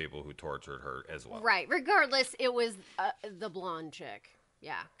other people who tortured her as well. Right. Regardless, it was the blonde chick.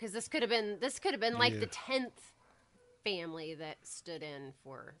 Yeah, because this could have been like the 10th family that stood in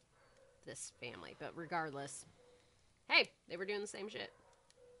for this family. But regardless, hey, they were doing the same shit.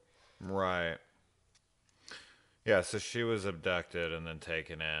 Right. Yeah, so she was abducted and then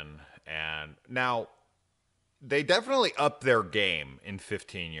taken in. And now, they definitely upped their game in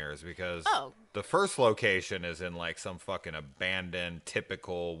 15 years because the first location is in like some fucking abandoned,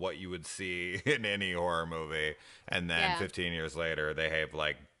 typical, what you would see in any horror movie. And then 15 years later, they have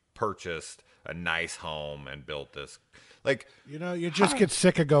like purchased a nice home and built this. Like, You know, you just get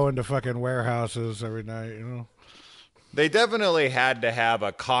sick of going to fucking warehouses every night, you know? they definitely had to have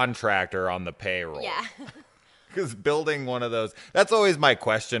a contractor on the payroll. Yeah. Because building one of those, that's always my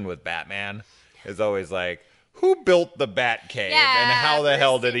question with Batman, is always like, who built the Batcave and how the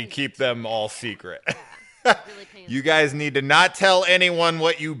hell did he keep them all secret? Really painful. You guys need to not tell anyone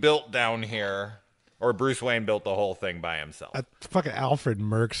what you built down here. Or Bruce Wayne built the whole thing by himself. Fucking Alfred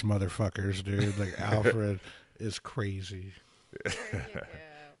Mercs motherfuckers, dude. Like, Alfred is crazy.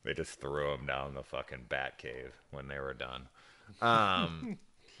 They just threw him down the fucking Batcave when they were done.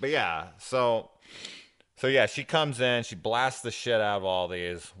 But yeah, so yeah, she comes in, she blasts the shit out of all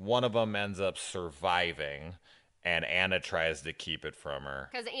these. One of them ends up surviving, and Anna tries to keep it from her.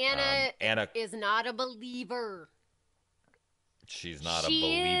 Because Anna is not a believer. She's not a She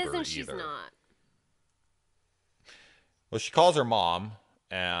believer is and she's either. not. Well, she calls her mom,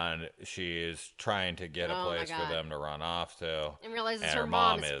 and she is trying to get a Oh, my place for God. them to run off to. And realizes And her her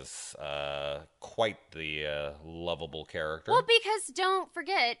mom mom is quite the lovable character. Well, because don't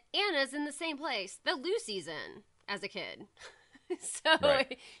forget, Anna's in the same place that Lucy's in as a kid. So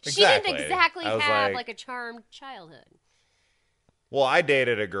Right. she didn't Exactly. exactly I was have like- like a charmed childhood. Well, I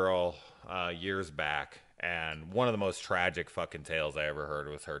dated a girl years back, and one of the most tragic fucking tales I ever heard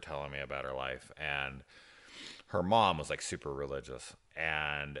was her telling me about her life. And her mom was like super religious,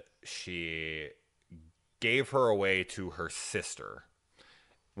 and she gave her away to her sister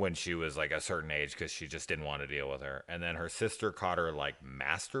when she was like a certain age because she just didn't want to deal with her. And then her sister caught her like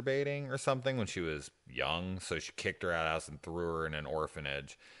masturbating or something when she was young, so she kicked her out of the house and threw her in an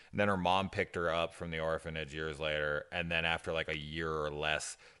orphanage. And then her mom picked her up from the orphanage years later, and then after like a year or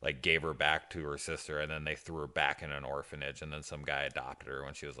less, like gave her back to her sister, and then they threw her back in an orphanage, and then some guy adopted her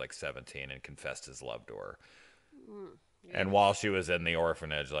when she was like 17 and confessed his love to her. And while she was in the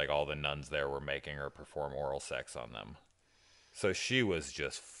orphanage, like all the nuns there were making her perform oral sex on them. So she was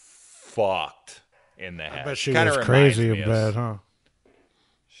just fucked in the head. I bet she Kinda was reminds crazy me in of- bed, huh?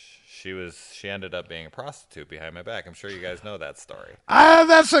 She ended up being a prostitute behind my back. I'm sure you guys know that story.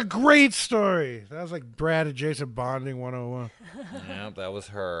 That's a great story. That was like Brad and Jason bonding 101. Yeah, that was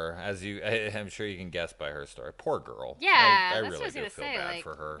her. I'm sure you can guess by her story. Poor girl. Yeah, I that's really what I was do gonna feel say. bad Like,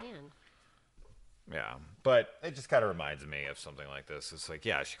 for her. man. Yeah, but it just kind of reminds me of something like this. It's like,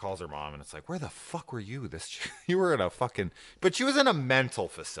 yeah, she calls her mom, and it's like, where the fuck were you? You were in a fucking... But she was in a mental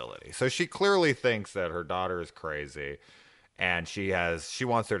facility, so she clearly thinks that her daughter is crazy, and she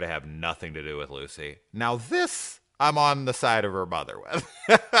wants her to have nothing to do with Lucy. Now this, I'm on the side of her mother with.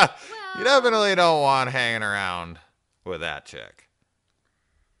 You definitely don't want hanging around with that chick.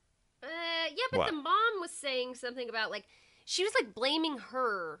 Yeah, but What? the mom was saying something about like she was like blaming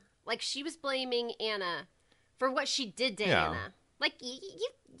her, like she was blaming Anna for what she did to Yeah. Anna. Like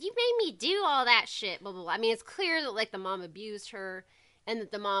you made me do all that shit. Blah blah blah. I mean, it's clear that like the mom abused her, and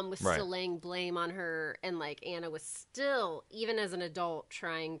that the mom was Right. still laying blame on her, and like Anna was still, even as an adult,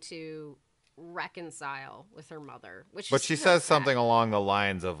 trying to reconcile with her mother. But she says something along the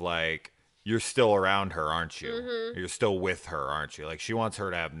lines of like, "You're still around her, aren't you? Mm-hmm. You're still with her, aren't you?" Like she wants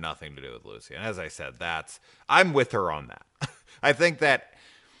her to have nothing to do with Lucy. And as I said, I'm with her on that. I think that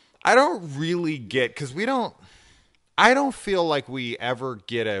I don't really get because I don't feel like we ever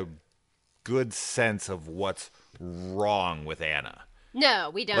get a good sense of what's wrong with Anna. No,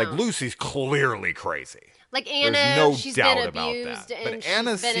 we don't. Like Lucy's clearly crazy. Like Anna, There's no she's doubt been about abused that. and But she's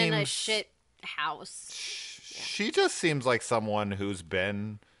Anna been in a seems- shit house. She just seems like someone who's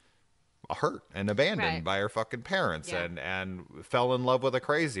been hurt and abandoned Right. by her fucking parents Yeah. and fell in love with a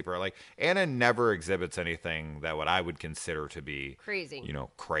crazy person. Like Anna never exhibits anything that what I would consider to be Crazy.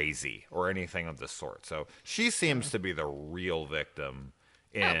 crazy or anything of the sort. So she seems to be the real victim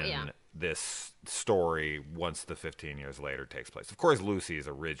in this story once the 15 years later takes place. Of course, Lucy is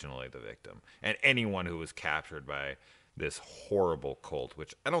originally the victim, and anyone who was captured by this horrible cult,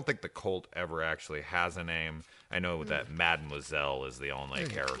 which I don't think the cult ever actually has a name. I know that Mademoiselle is the only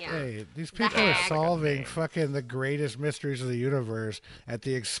character. Yeah. Hey, these The people are hag. solving name. fucking the greatest mysteries of the universe at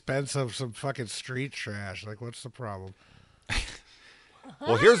the expense of some fucking street trash. Like, what's the problem?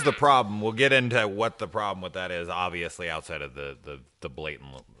 Well, here's the problem. We'll get into what the problem with that is, obviously, outside of the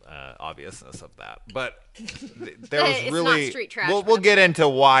blatant obviousness of that. But there was It's not really... street trash, We'll but get into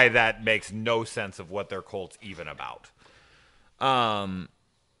why that makes no sense of what their cult's even about.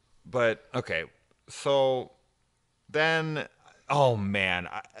 But, okay, so then... Oh, man.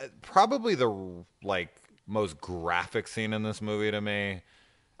 Probably the, most graphic scene in this movie to me...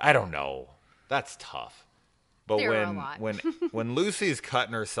 I don't know. That's tough. But There are a lot. when Lucy's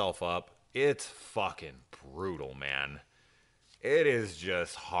cutting herself up, it's fucking brutal, man. It is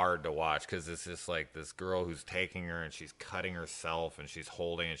just hard to watch because it's just like this girl who's taking her and she's cutting herself and she's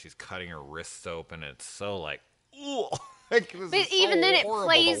holding and she's cutting her wrists open. And it's so like, ugh. Like, this But is so even then,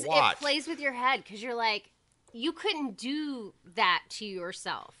 horrible to watch. it plays with your head because you're like, you couldn't do that to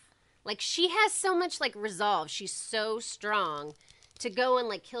yourself. Like she has so much like resolve. She's so strong to go and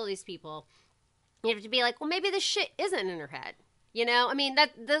like kill these people. You have to be like, well, maybe this shit isn't in her head. You know, I mean,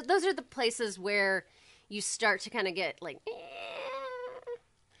 those are the places where you start to kind of get like,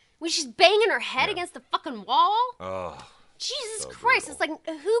 when she's banging her head against the fucking wall. Ugh. Jesus So Christ! brutal. It's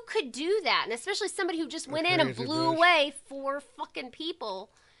like, who could do that? And especially somebody who just went in and crazy blew bitch. away 4 fucking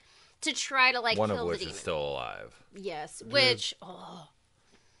people to try to like One kill of the which demon. is still alive. Yes, which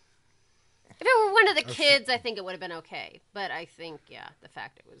if it were one of the kids, I think it would have been okay. But I think, the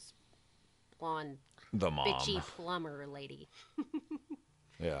fact it was blonde, The mom. bitchy plumber lady.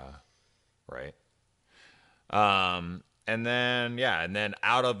 Yeah. Right. And then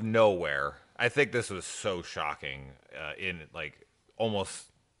out of nowhere, I think this was so shocking, in like almost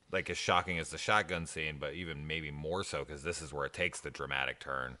like as shocking as the shotgun scene, but even maybe more so because this is where it takes the dramatic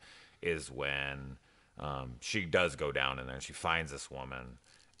turn, is when she does go down in there and she finds this woman.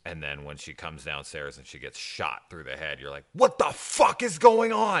 And then when she comes downstairs and she gets shot through the head, you're like, what the fuck is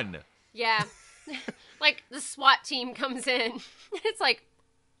going on? Yeah, like the SWAT team comes in. It's like,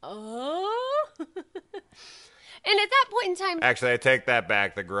 oh. And at that point in time, Actually, I take that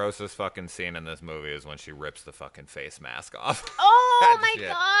back. The grossest fucking scene in this movie is when she rips the fucking face mask off. oh That my shit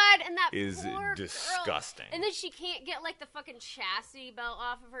god, and that is poor girl. disgusting. And then she can't get like the fucking chassis belt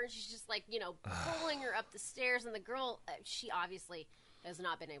off of her, and she's just like, pulling her up the stairs. And the girl, she obviously has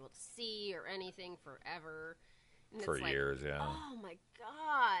not been able to see or anything forever. And For it's like, years, yeah. Oh my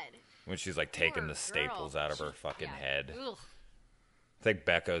god. When she's like taking Poor the staples girl. out of her fucking Yeah. head. Ugh. I think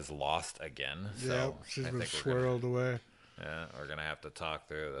Becca's lost again. So Yep, she's I been think we're gonna- swirled away. Yeah, we're gonna have to talk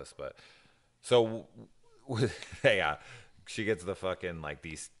through this, but so yeah, she gets the fucking like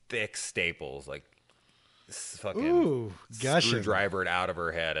these thick staples, like fucking Ooh, gushing. screwdrivered out of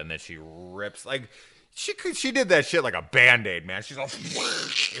her head, and then she rips like she did that shit like a Band-Aid, man. She's all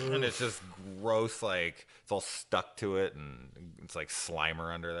and it's just gross, like it's all stuck to it, and it's like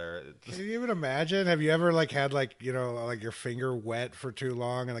Slimer under there. Can you even imagine? Have you ever like had like your finger wet for too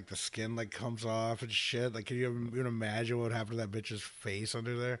long and like the skin like comes off and shit? Like, can you even imagine what would happen to that bitch's face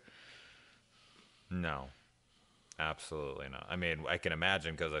under there? No. Absolutely not. I mean, I can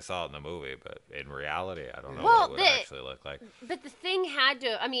imagine because I saw it in the movie, but in reality, I don't know Well, what it would actually look like. But the thing had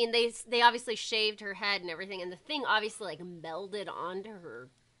to. I mean, they obviously shaved her head and everything, and the thing obviously like melded onto her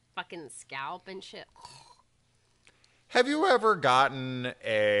fucking scalp and shit. Have you ever gotten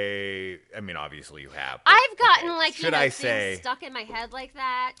a? I mean, obviously you have. but- I've gotten okay, like should things I say stuck in my head like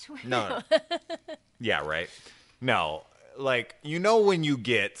that. no? Yeah, right. No, like when you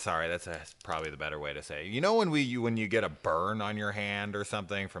get that's probably the better way to say. When you get a burn on your hand or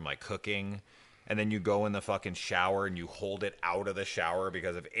something from like cooking, and then you go in the fucking shower and you hold it out of the shower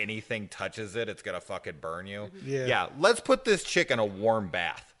because if anything touches it, it's gonna fucking burn you. Yeah, let's put this chick in a warm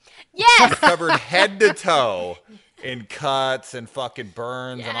bath. Yes. Covered head to toe in cuts and fucking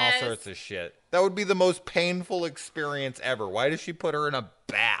burns and all sorts of shit. That would be the most painful experience ever. Why does she put her in a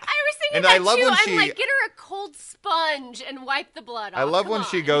bath? I was thinking and that I love too. when I'm like, get her a cold sponge and wipe the blood off. I love Come when on.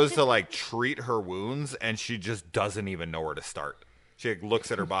 she goes to like treat her wounds and she just doesn't even know where to start. She like,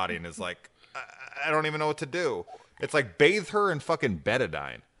 looks at her body and is like, I don't even know what to do. It's like bathe her in fucking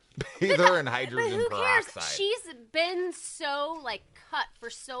betadine. Bathe her in hydrogen But who cares? peroxide. She's been so like cut for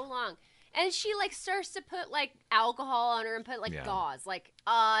so long. And she like starts to put like alcohol on her and put like gauze. Like,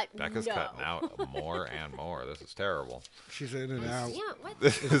 Becca's no. cutting out more and more. This is terrible. She's in and out. Yeah, what?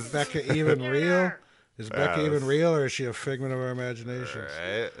 Is Becca even real? Is Becca even real, or is she a figment of our imagination?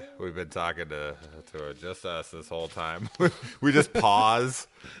 Right? We've been talking to her, just us this whole time. We just pause.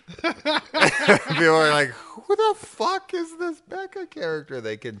 People are like, who the fuck is this Becca character?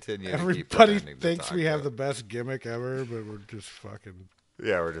 They continue to keep Everybody pretending to thinks talk we to have her. the best gimmick ever, but we're just fucking.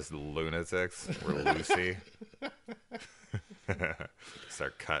 Yeah, we're just lunatics. We're Lucy.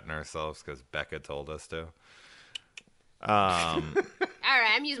 Start cutting ourselves because Becca told us to. All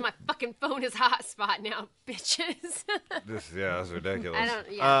right, I'm using my fucking phone as hotspot now, bitches. That's ridiculous. I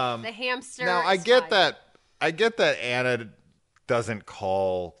don't. Yeah, the hamster. Now I is get fine. that. I get that Anna doesn't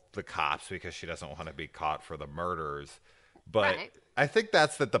call the cops because she doesn't want to be caught for the murders, but Right. I think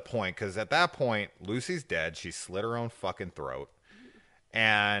that's the point because at that point Lucy's dead. She slit her own fucking throat,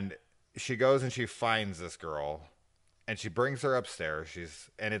 and she goes and she finds this girl, and she brings her upstairs.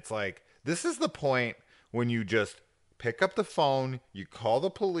 And it's like this is the point when you just pick up the phone, you call the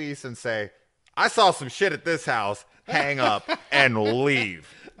police, and say, "I saw some shit at this house." Hang up and leave.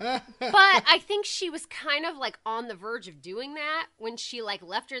 But I think she was kind of like on the verge of doing that when she like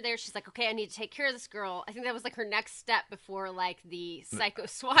left her there. She's like, okay, I need to take care of this girl. I think that was like her next step before like the psycho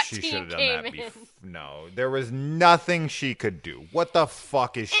SWAT She should team have done came that. in. No, there was nothing she could do. What the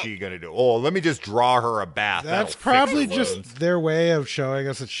fuck is she gonna do? Oh, let me just draw her a bath. That's That'll probably fix the just wounds. their way of showing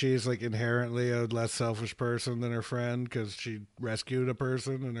us that she's like inherently a less selfish person than her friend because she rescued a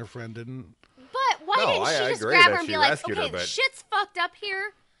person and her friend didn't. But why No, didn't I she just agree grab that her and she be like, rescued her, okay, but- shit's fucked up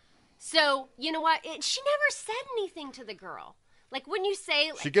here. So, you know what? She never said anything to the girl. Like, when you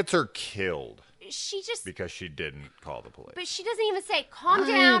say, She gets her killed she just, because she didn't call the police. but she doesn't even say, calm I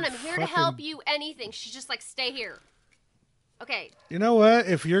down, ain't I'm here to fucking- help you, anything. She's just like, stay here. Okay. You know what?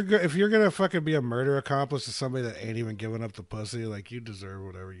 If you're gonna fucking be a murder accomplice to somebody that ain't even giving up the pussy, like you deserve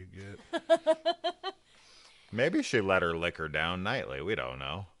whatever you get. Maybe she let her lick her down nightly. We don't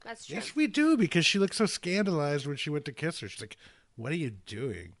know. That's true. Yes, we do because she looked so scandalized when she went to kiss her. She's like, "What are you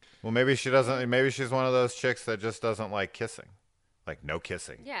doing?" Well, maybe she doesn't. Maybe she's one of those chicks that just doesn't like kissing. Like no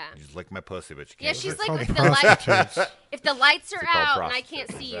kissing. Yeah. You just lick my pussy, but you Yeah, can't. she's lick like, me. if the, Prostitutes. if the lights are They're called out and I can't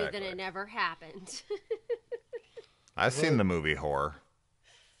prostitutes, see you, then exactly. it never happened. I've seen the movie Horror.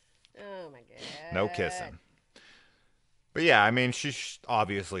 Oh, my God. No kissing. But yeah, I mean,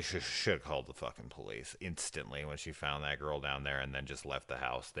 obviously she should have called the fucking police instantly when she found that girl down there and then just left the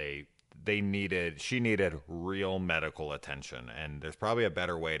house. She needed real medical attention, and there's probably a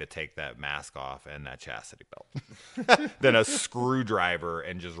better way to take that mask off and that chastity belt than a screwdriver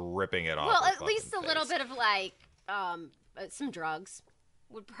and just ripping it off. Well, her at least a fucking little face. bit of, like, some drugs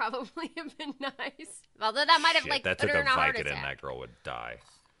would probably have been nice. Although that might have, Shit, like, that put took her a in a heart Vicodin, attack. that girl would die.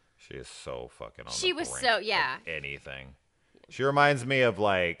 She is so fucking on She the was brink so- of yeah. anything. She reminds me of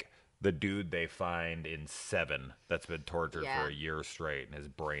like the dude they find in Seven that's been tortured Yeah. for a year straight, and his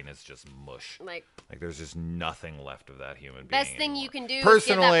brain is just mush. Like, There's just nothing left of that human being. best thing anymore. you can do is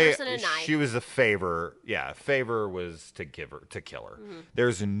Personally, give that person a knife. she was a favor. Yeah, a favor was to kill her. Mm-hmm.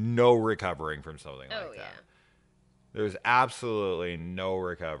 There's no recovering from something oh, like yeah. that. There's absolutely no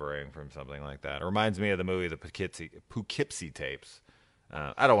recovering from something like that. It reminds me of the movie The Poughkeepsie Tapes.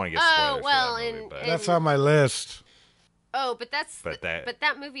 I don't want to get spoilers well, for that movie, and- but That's on my list. Oh, but that's... But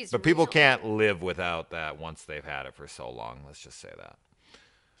that movie's But people real. can't live without that once they've had it for so long. Let's just say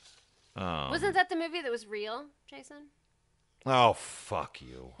that. Wasn't that the movie that was real, Jason? Oh, fuck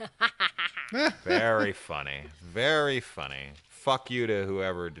you. Very funny. Very funny. Fuck you to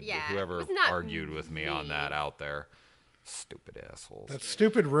whoever Yeah, whoever it's not argued with me on me. that out there. Stupid assholes. That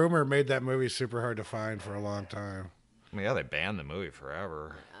stupid rumor made that movie super hard to find for a long time. Yeah, they banned the movie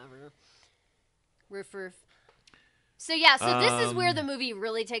forever. Roof. So yeah, so this is where the movie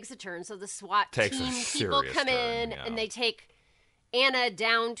really takes a turn. So the SWAT Takes a team people serious come turn, in yeah. and they take Anna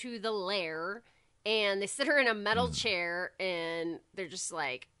down to the lair and they sit her in a metal Mm. chair and they're just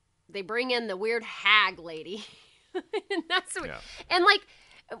like they bring in the weird hag lady. And that's what, Yeah. and like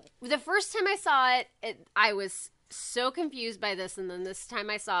The first time I saw it, I was so confused by this, and then this time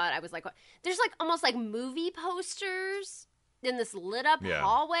I saw it, I was like, what? There's like almost like movie posters in this lit up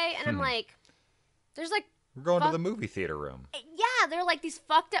hallway, and I'm like, there's like we're going to the movie theater room. Yeah, they're like these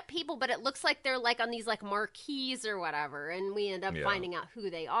fucked up people, but it looks like they're like on these like marquees or whatever, and we end up finding out who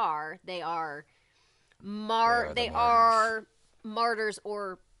they are. They are martyrs,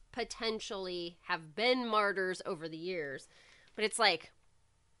 or potentially have been martyrs over the years. But it's like,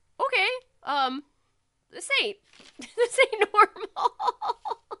 okay, this ain't normal.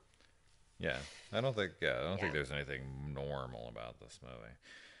 Yeah, I don't think there's anything normal about this movie.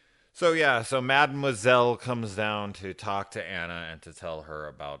 So Mademoiselle comes down to talk to Anna and to tell her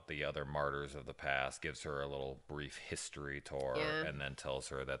about the other martyrs of the past, gives her a little brief history tour, and then tells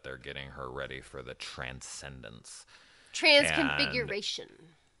her that they're getting her ready for the transcendence. Transfiguration.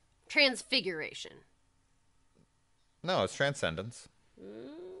 No, it's transcendence.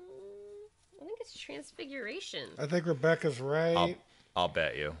 I think it's transfiguration. I think Rebecca's right. I'll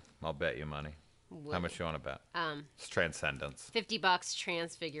bet you. I'll bet you money. How much you want to bet? It's transcendence. $50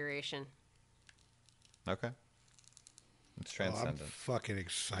 transfiguration. Okay. It's transcendence. I'm fucking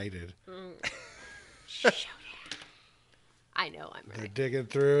excited. I know I'm right. They're digging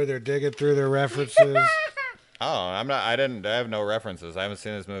through their references. I'm not. I have no references. I haven't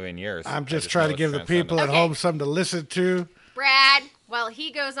seen this movie in years. I'm just trying to give the people at home something to listen to. Brad, while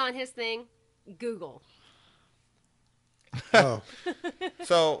he goes on his thing, Google. Oh.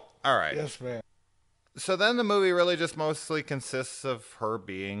 So, all right. Yes, man. So then the movie really just mostly consists of her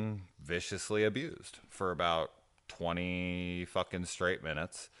being viciously abused for about 20 fucking straight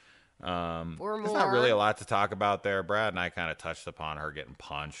minutes. Or more. There's not really a lot to talk about there. Brad and I kind of touched upon her getting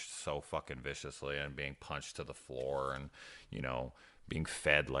punched so fucking viciously and being punched to the floor and, being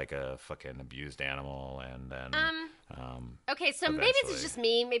fed like a fucking abused animal. And then, okay, so maybe it's just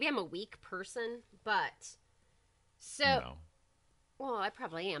me. Maybe I'm a weak person, but no. Well, I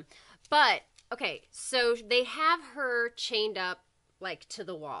probably am. But, okay, so they have her chained up, like, to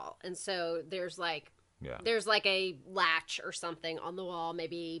the wall. And so there's a latch or something on the wall,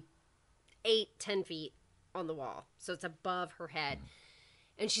 maybe 8-10 feet on the wall. So it's above her head.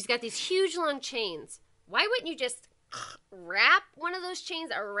 And she's got these huge, long chains. Why wouldn't you just wrap one of those chains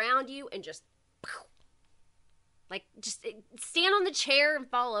around you and just stand on the chair and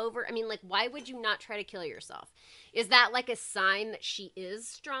fall over? I mean, like, why would you not try to kill yourself? Is that like a sign that she is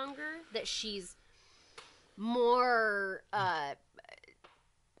stronger? That she's more, I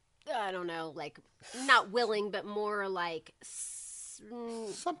don't know, like, not willing, but more like...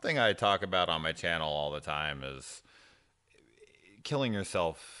 Something I talk about on my channel all the time is killing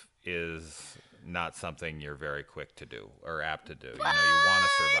yourself is not something you're very quick to do or apt to do. You want to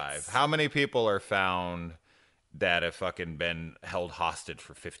survive. How many people are found that have fucking been held hostage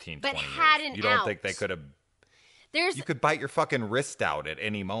for 15, 20 years? You don't think they could have... You could bite your fucking wrist out at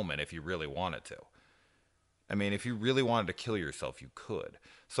any moment if you really wanted to. I mean, if you really wanted to kill yourself, you could.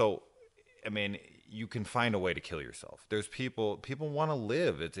 So, I mean, you can find a way to kill yourself. There's people want to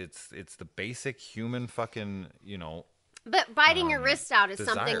live. It's the basic human fucking, But biting your wrist out is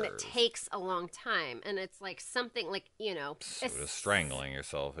desires. Something that takes a long time, and it's like something like strangling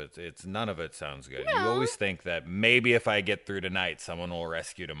yourself. It's none of it sounds good. No. You always think that maybe if I get through tonight, someone will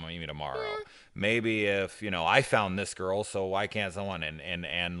rescue me tomorrow. Yeah. Maybe if I found this girl, so why can't someone?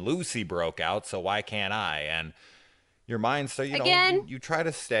 And Lucy broke out, so why can't I? And your mind, so you try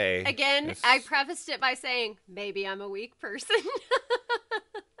to stay. Again, I prefaced it by saying maybe I'm a weak person.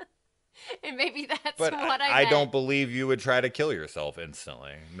 And maybe that's what I meant. I don't believe you would try to kill yourself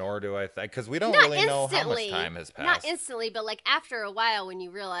instantly, nor do I think, because we don't really know how much time has passed. Not instantly, but like after a while when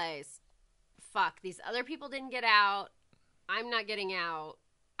you realize, fuck, these other people didn't get out, I'm not getting out,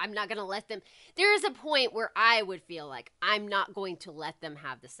 I'm not going to let them. There is a point where I would feel like I'm not going to let them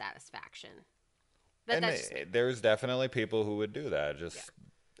have the satisfaction. But there's definitely people who would do that.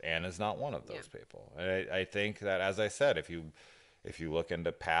 Anna's not one of those people. And I think that, as I said, if you look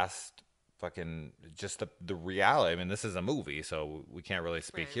into past fucking just the reality. I mean, this is a movie, so we can't really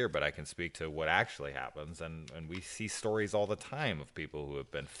speak here, but I can speak to what actually happens. And we see stories all the time of people who have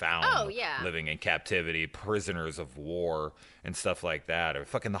been found living in captivity, prisoners of war, and stuff like that, or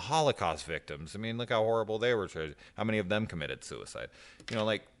fucking the Holocaust victims. I mean, look how horrible they were treated. How many of them committed suicide?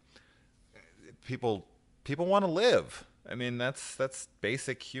 Like people want to live. I mean, that's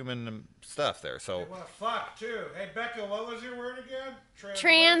basic human stuff there. So they want to fuck too. Hey, Becca, what was your word again?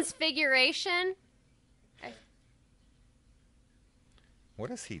 Transfiguration.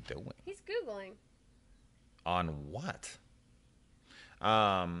 What is he doing? He's Googling. On what?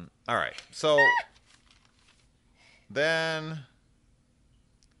 All right. So then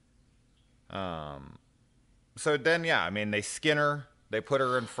So then, yeah, I mean, they skin her. They put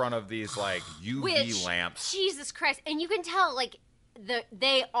her in front of these like UV lamps. Jesus Christ! And you can tell like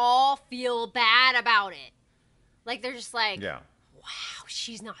they all feel bad about it. Like they're just like, Yeah. wow,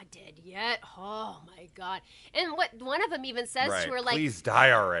 she's not dead yet. Oh my God! And what one of them even says Right. to her, like, please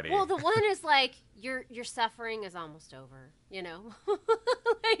die already. well, the one is like, your suffering is almost over. You know,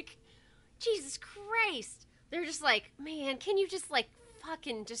 like Jesus Christ! They're just like, man, can you just like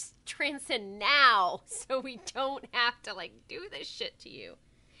fucking just transcend now so we don't have to like do this shit to you?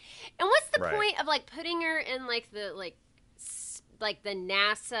 And what's the point of like putting her in like the like the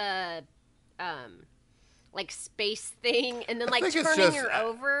NASA like space thing and then like turning her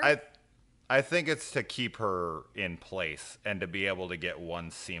over? I think it's to keep her in place and to be able to get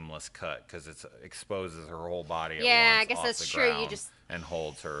one seamless cut because it exposes her whole body at once I guess off that's the true. You ground just and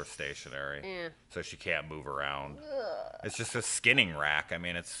holds her stationary, Yeah. so she can't move around. It's just a skinning rack. I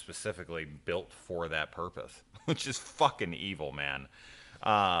mean, it's specifically built for that purpose, which is fucking evil, man.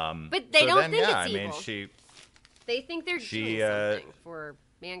 But they don't think it's evil. I mean, they think they're doing something for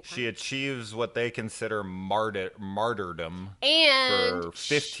mankind. she achieves what they consider martyrdom and for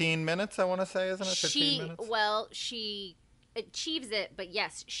 15 minutes, I want to say, isn't it? 15 minutes? Well, she achieves it, but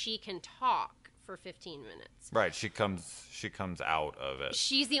yes, she can talk for 15 minutes. Right, she comes out of it.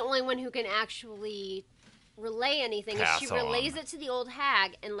 She's the only one who can actually relay anything. Pass and she on. relays it to the old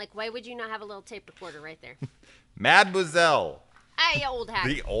hag, and like, why would you not have a little tape recorder right there? Mademoiselle. Hey, old hag.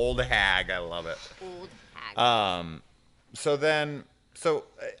 The old hag, I love it. Old hag. So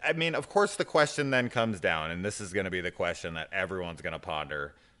I mean, of course the question then comes down, and this is going to be the question that everyone's going to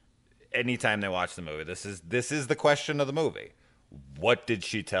ponder anytime they watch the movie. This is the question of the movie. What did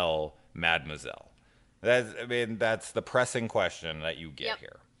she tell Mademoiselle? That's the pressing question that you get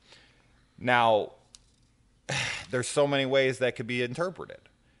here. Now, there's so many ways that could be interpreted.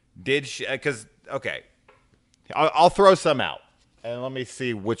 Did she? Because okay, I'll throw some out, and let me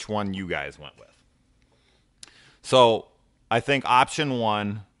see which one you guys went with. So I think option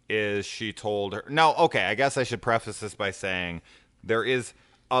one is she told her. Now, okay, I guess I should preface this by saying there is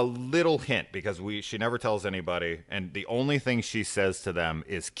a little hint because she never tells anybody, and the only thing she says to them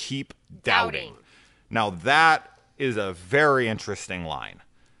is keep doubting. Now, that is a very interesting line.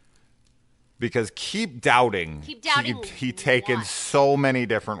 Because keep doubting he taken so many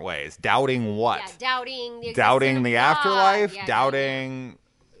different ways. Doubting what? Yeah, doubting the doubting the afterlife? Yeah, doubting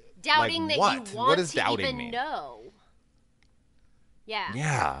doubting like that what? you want What does to doubting even mean? know. Yeah.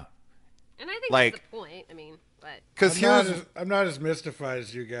 Yeah. And I think like, that's the point. I mean, but because I'm not as mystified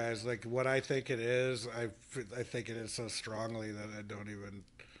as you guys. Like what I think it is, I think it is so strongly that I don't even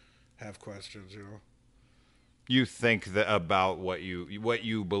have questions. You know. You think that about what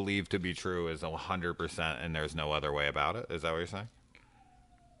you believe to be true is 100%, and there's no other way about it. Is that what you're saying?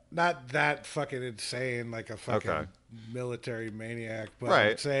 Not that fucking insane, like a fucking military maniac, but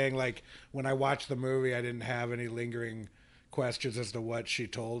right. I'm saying like when I watched the movie, I didn't have any lingering questions as to what she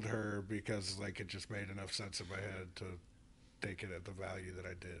told her because like it just made enough sense in my head to take it at the value that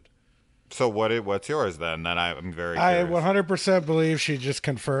I did. So what's yours then? Then I'm very curious. I 100% believe she just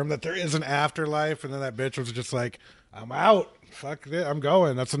confirmed that there is an afterlife, and then that bitch was just like, I'm out. Fuck it. I'm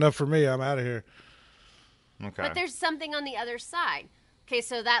going. That's enough for me. I'm out of here. Okay. But there's something on the other side. Okay,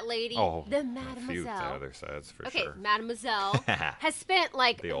 so that lady, the Mademoiselle. The other sides for sure. Okay, Mademoiselle has spent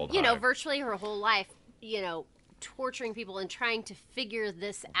like, virtually her whole life, torturing people and trying to figure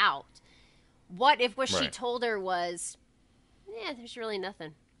this out. What if what she told her was, there's really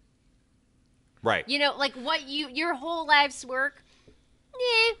nothing. Right. Like what your whole life's work,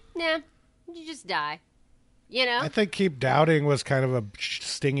 nah, you just die. I think keep doubting was kind of a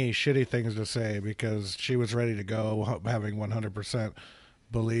stingy, shitty thing to say because she was ready to go, having 100%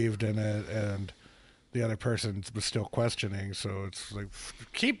 believed in it, and the other person was still questioning. So it's like,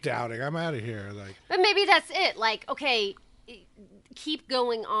 keep doubting. I'm out of here. Like, but maybe that's it. Like, okay, keep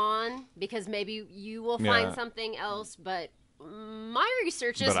going on because maybe you will find something else. But my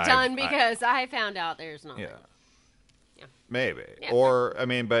research is done because I found out there's nothing. Yeah. Maybe. Yeah. Or,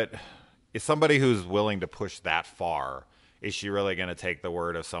 but is somebody who's willing to push that far, is she really going to take the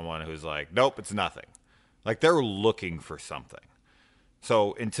word of someone who's like, nope, it's nothing? Like, they're looking for something.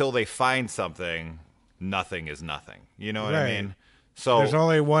 So until they find something, nothing is nothing. You know what I mean? So there's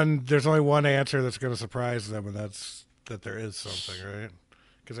only one answer that's going to surprise them, and that's that there is something, right?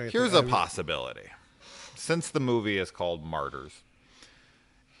 Because here's a possibility. Since the movie is called Martyrs,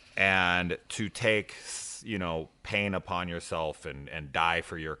 and to take, pain upon yourself and die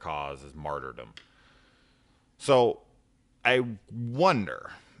for your cause is martyrdom. So I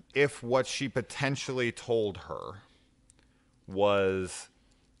wonder if what she potentially told her was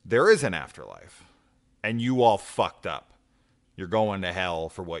there is an afterlife, and you all fucked up. You're going to hell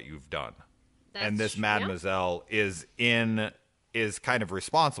for what you've done. And this mademoiselle is kind of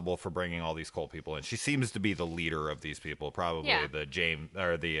responsible for bringing all these cult people in. She seems to be the leader of these people, probably the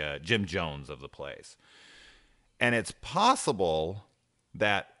Jim Jones of the place. And it's possible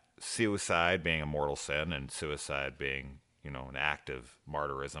that suicide being a mortal sin and suicide being, an act of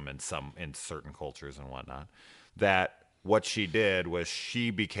martyrism in certain cultures and whatnot, that what she did was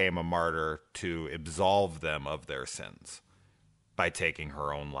she became a martyr to absolve them of their sins by taking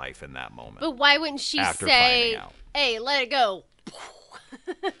her own life in that moment. But why wouldn't she say, hey, let it go?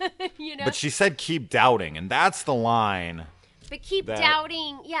 But she said keep doubting, and that's the line. But keep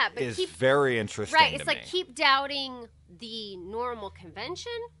doubting, is very interesting. Right, it's like keep doubting the normal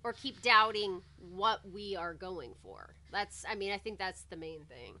convention or keep doubting what we are going for. I think that's the main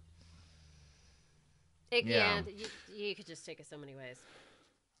thing. You could just take it so many ways.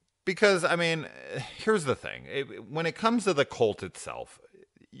 Because, here's the thing. When it comes to the cult itself,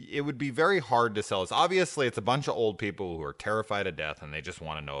 it would be very hard to sell. Obviously, it's a bunch of old people who are terrified of death and they just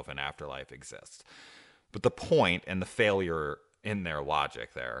want to know if an afterlife exists. But the point and the failure in their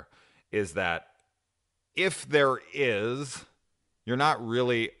logic there is that if there is, you're not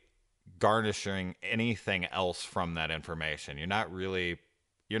really garnishing anything else from that information. You're not really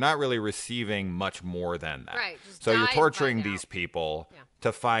receiving much more than that. Right. So you're torturing these people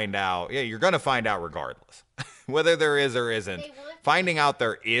to find out. Yeah, you're going to find out regardless. Whether there is or isn't. Finding out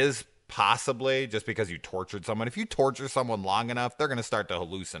there is possibly just because you tortured someone. If you torture someone long enough, they're going to start to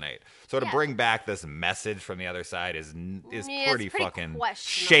hallucinate. So to bring back this message from the other side is pretty fucking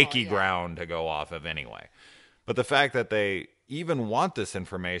shaky ground to go off of anyway. But the fact that they even want this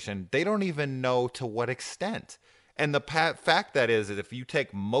information, they don't even know to what extent. And the fact that is if you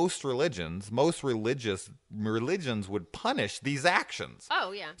take most religions would punish these actions.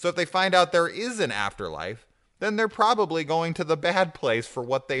 Oh, yeah. So if they find out there is an afterlife, then they're probably going to the bad place for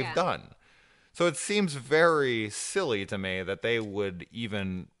what they've done. So it seems very silly to me that they would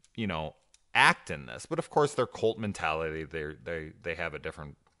even, act in this. But of course, their cult mentality, they have a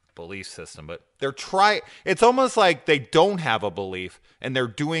different belief system, but it's almost like they don't have a belief and they're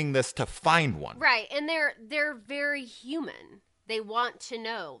doing this to find one. Right. And they're very human. They want to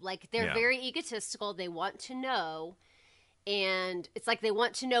know. Like they're very egotistical. They want to know. And it's like they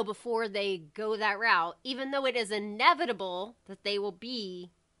want to know before they go that route, even though it is inevitable that they will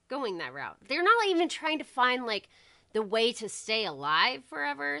be going that route. They're not even trying to find like the way to stay alive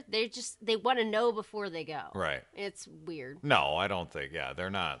forever. They want to know before they go. Right. It's weird. No, I don't think. Yeah,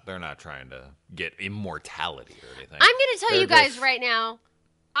 they're not trying to get immortality or anything. I'm going to tell you guys right now.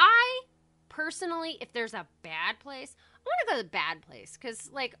 I personally, if there's a bad place, I want to go to the bad place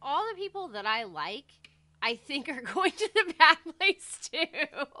because like all the people that I like, I think are going to the bad place too.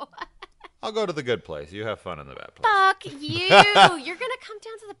 I'll go to the good place. You have fun in the bad place. Fuck you. You're going to come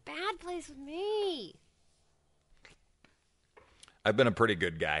down to the bad place with me. I've been a pretty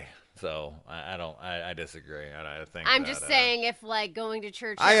good guy, so I disagree. I think I'm just saying if like going to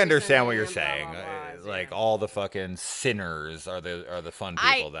church. I understand what you're saying. Blah, blah, blah, like all the fucking sinners are the fun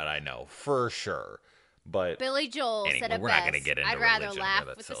people that I know for sure. But Billy Joel anyway, said it we're best. not going to get into I'd rather religion. laugh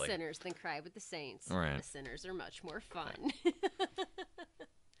That's with silly. the sinners than cry with the saints. Right. The sinners are much more fun.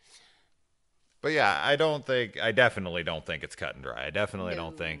 But yeah, I definitely don't think it's cut and dry. I definitely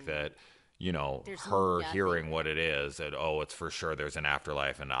don't think that, There's her nothing. hearing what it is, that, it's for sure there's an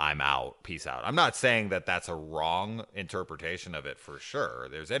afterlife and I'm out, peace out. I'm not saying that that's a wrong interpretation of it for sure.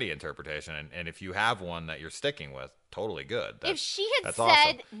 There's any interpretation. And if you have one that you're sticking with, totally good. If she had said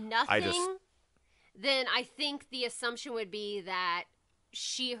awesome. nothing, then I think the assumption would be that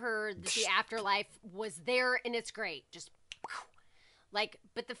she heard that the afterlife was there and it's great. Just like,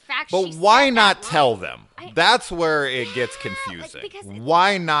 but the fact. But why not tell them? That's where it gets confusing.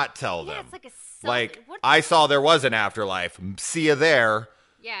 Why not tell them? It's like I saw there was an afterlife. See you there.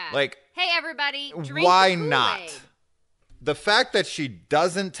 Yeah. Like, hey everybody, drink why the not? Kool-Aid. The fact that she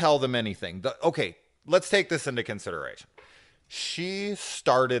doesn't tell them anything. Okay, let's take this into consideration. She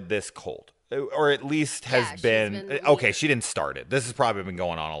started this cult, or at least has been okay, she didn't start it. This has probably been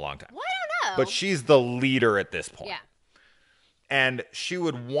going on a long time. Well, I don't know. But she's the leader at this point. Yeah. And she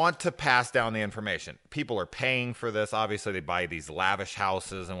would want to pass down the information. People are paying for this. Obviously, they buy these lavish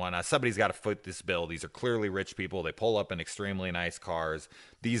houses and whatnot. Somebody's got to foot this bill. These are clearly rich people. They pull up in extremely nice cars.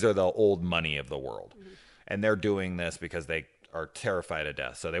 These are the old money of the world. Mm-hmm. And they're doing this because they are terrified of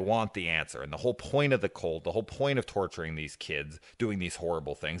death. So they want the answer. And the whole point of the cult, the whole point of torturing these kids, doing these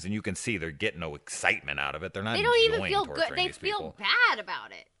horrible things, and you can see they're getting no excitement out of it. They're not enjoying torturing these people. They don't even feel good. They feel bad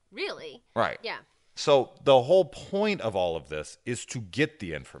about it, really. Right. Yeah. So the whole point of all of this is to get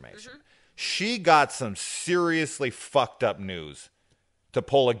the information. She got some seriously fucked up news to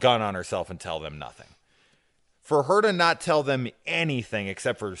pull a gun on herself and tell them nothing. For her to not tell them anything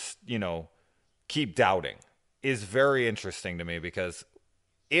except for, keep doubting is very interesting to me, because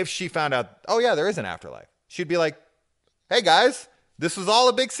if she found out, oh yeah, there is an afterlife, she'd be like, hey guys, this was all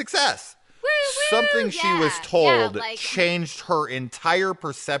a big success. Something she was told changed her entire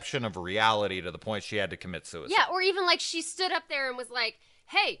perception of reality to the point she had to commit suicide. Yeah, or even like she stood up there and was like,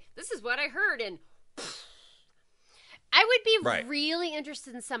 hey, this is what I heard. And I would be really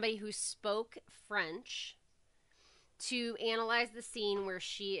interested in somebody who spoke French to analyze the scene where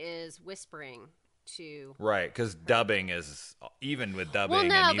she is whispering to... Right, because dubbing is, even with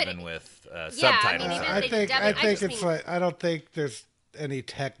dubbing and even with subtitles. I think it's like, I don't think there's any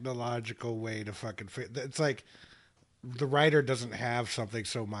technological way to fucking it's like the writer doesn't have something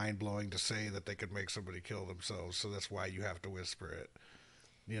so mind-blowing to say that they could make somebody kill themselves, so that's why you have to whisper it.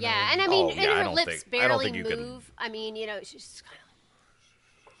 You know? And I mean, her lips barely move. I mean, she's just kind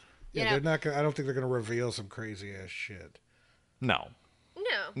of... they're not gonna, I don't think they're going to reveal some crazy-ass shit. No,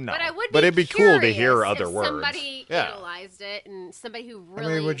 but I would be But it'd be cool to hear other words. Somebody analyzed it, and somebody who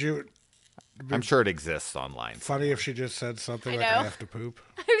really... I mean, would you... I'm sure it exists online. Funny if she just said something like, I have to poop.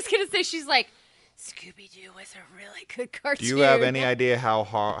 I was going to say, she's like, Scooby-Doo was a really good cartoon. Do you have any idea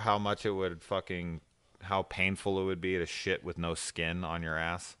how much it would how painful it would be to shit with no skin on your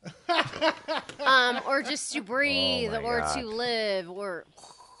ass? Or just to breathe, to live, or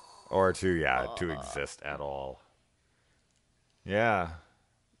to exist at all. Yeah.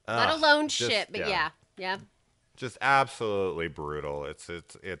 Not alone shit, but yeah. Just absolutely brutal. It's The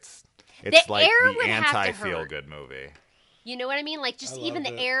like air the would have to anti-feel-good movie. You know what I mean? Like, just even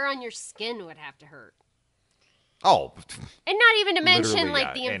the air on your skin would have to hurt. Oh. And not even to mention,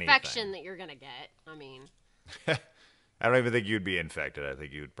 like, the anything. infection that you're going to get. I mean. I don't even think you'd be infected. I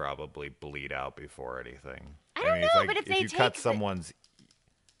think you'd probably bleed out before anything. I don't know, but if they cut someone's...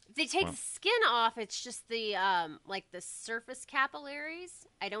 If they take the skin off, it's just the, like, the surface capillaries.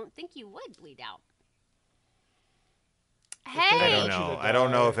 I don't think you would bleed out. Hey! I don't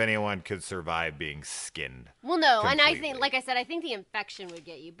know if anyone could survive being skinned. Well, no, completely. and I think, like I said, I think the infection would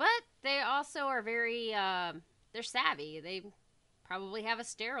get you. But they also are very, they're savvy. They probably have a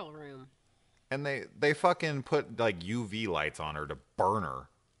sterile room. And they fucking put, like, UV lights on her to burn her,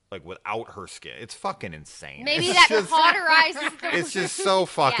 like, without her skin. It's fucking insane. Maybe that cauterizes the... It's just so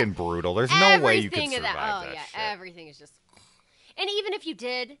fucking brutal. There's no way you could survive that shit. Everything is just... And even if you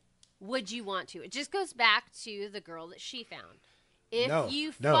did... Would you want to? It just goes back to the girl that she found. No.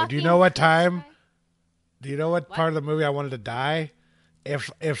 Do you know what time? Do you know what part of the movie I wanted to die?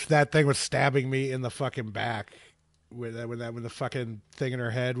 If that thing was stabbing me in the fucking back, when the fucking thing in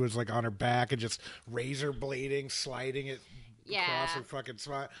her head was like on her back and just razor blading, sliding it across her fucking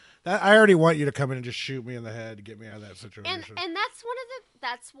spot. I already want you to come in and just shoot me in the head to get me out of that situation. And that's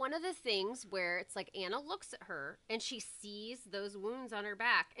one of the things where it's like Anna looks at her and she sees those wounds on her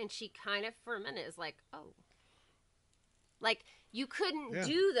back and she kind of for a minute is like, oh, like you couldn't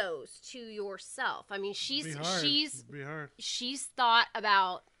do those to yourself. I mean, she's thought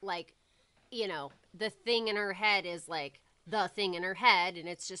about, like, the thing in her head is like the thing in her head and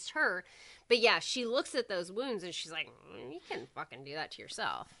it's just her. But yeah, she looks at those wounds and she's like, you can fucking do that to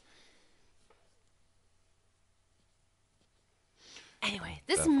yourself. Anyway,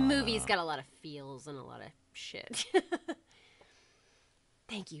 this movie's got a lot of feels and a lot of shit.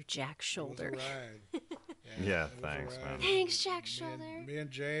 Thank you, Jack Sholder. Yeah, thanks, man. Thanks, Jack Sholder. Me and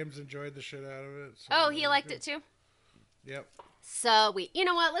James enjoyed the shit out of it. So he liked it too? Yep. So you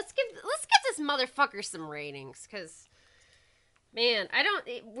know what? Let's give this motherfucker some ratings, because, man,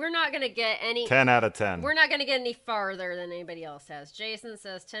 we're not going to get any... 10 out of 10. We're not going to get any farther than anybody else has. Jason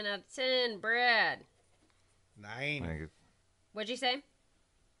says 10 out of 10. Brad? 9. What'd you say?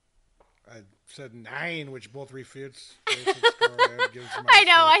 I said 9, which both refutes Jason's score. I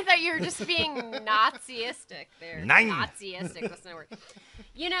know. I thought you were just being Naziistic there. 9. Naziistic. That's not a word.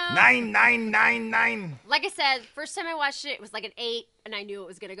 9. Like I said, first time I watched it, it was like an 8, and I knew it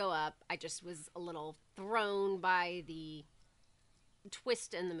was going to go up. I just was a little thrown by the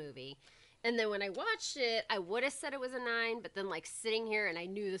twist in the movie. And then when I watched it, I would have said it was a 9, but then, like, sitting here, and I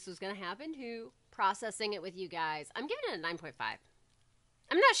knew this was going to happen too, processing it with you guys, I'm giving it a 9.5.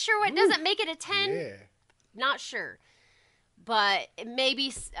 I'm not sure what doesn't make it a 10. Yeah. Not sure. But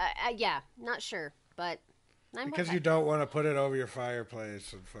maybe, not sure. But 9.5. Because you don't want to put it over your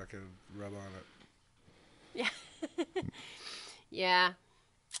fireplace and fucking rub on it. Yeah. Yeah.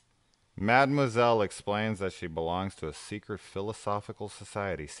 Mademoiselle explains that she belongs to a secret philosophical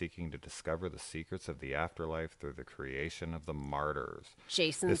society seeking to discover the secrets of the afterlife through the creation of the Martyrs.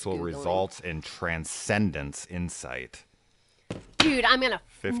 Jason's This will Googling. result in transcendence insight. Dude, I'm gonna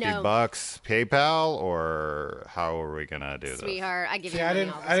 $50 no. PayPal, or how are we gonna do this? Sweetheart, I give you See, money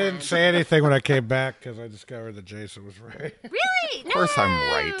all the I didn't time. say anything when I came back because I discovered that Jason was right. Really? Of course I'm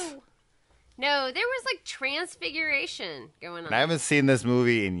right. No, there was like transfiguration going on. And I haven't seen this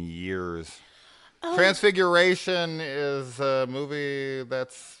movie in years. Oh. Transfiguration is a movie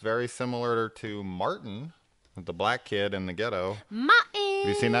that's very similar to Martin, with the black kid in the ghetto. Martin. Have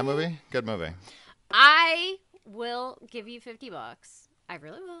you seen that movie? Good movie. I will give you $50. I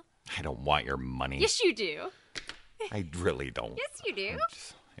really will. I don't want your money. Yes, you do. I really don't. Yes, you do.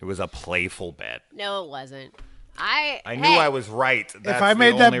 It was a playful bet. No, it wasn't. I knew I was right. That's If I the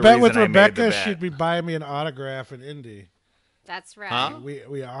made that only bet with reason I made the Rebecca, bet. she'd be buying me an autograph in Indy. That's right. Huh?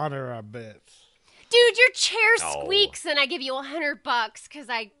 We honor our bets. Dude, your chair No. squeaks, and I give you $100 because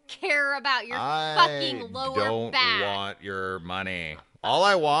I care about your fucking lower don't back. want your money. All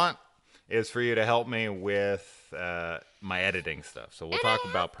I want is for you to help me with my editing stuff. So we'll And talk I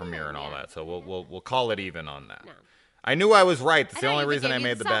about have Premiere and all yeah. that. So we'll call it even on that. No. I knew I was right. That's I the thought only you would reason give I you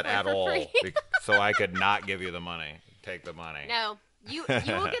made the the bet software at for all, free. so I could not give you the money. Take the money. No, you will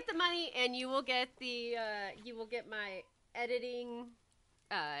get the money, and you will get my editing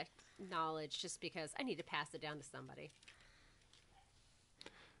knowledge, just because I need to pass it down to somebody.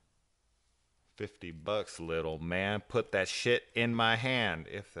 $50, little man. Put that shit in my hand.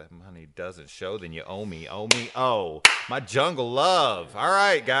 If that money doesn't show, then you owe me. Oh, my jungle love. All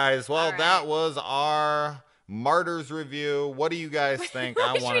right, guys. Well, All right. that was our Martyrs review. What do you guys think?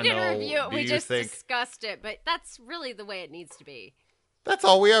 I Wish want we to did know. a review. Do We you just think discussed it, but that's really the way it needs to be. that's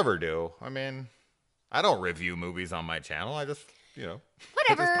all we ever do? I mean, I don't review movies on my channel. I just,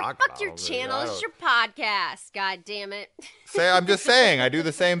 Whatever. just talk Fuck about your it. channel. I It's don't- your podcast. God damn it. I'm just saying, I do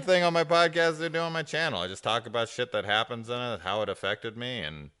the same thing on my podcast as I do on my channel. I just talk about shit that happens in it, how it affected me,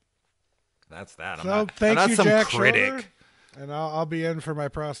 and that's that. I'm Thank not you, some Jack critic. Sholder. And I'll be in for my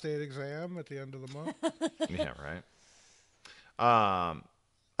prostate exam at the end of the month. Yeah, right.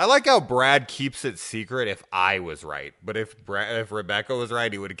 I like how Brad keeps it secret if I was right, but if Rebecca was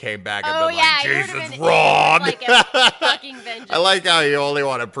right, he would have came back and been like, it would've "Jason's been wrong." like a fucking vengeance. I like how you only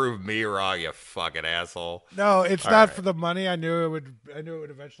want to prove me wrong, you fucking asshole. No, it's All not right. for the money. I knew it would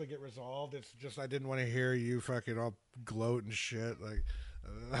eventually get resolved. It's just I didn't want to hear you fucking all gloat and shit. Like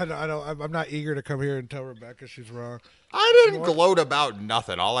I'm not eager to come here and tell Rebecca she's wrong. I didn't gloat about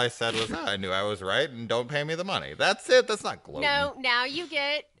nothing. All I said was, I knew I was right, and don't pay me the money. That's it. That's not gloating. No, now you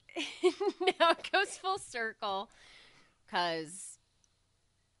get. Now it goes full circle, because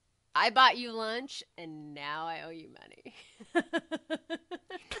I bought you lunch, and now I owe you money.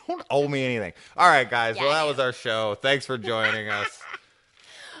 Don't owe me anything. All right, guys. Yeah, Well, that I was our show. Thanks for joining us.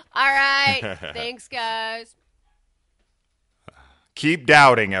 All right. Thanks, guys. Keep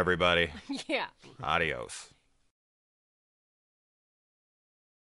doubting, everybody. Yeah. Adios.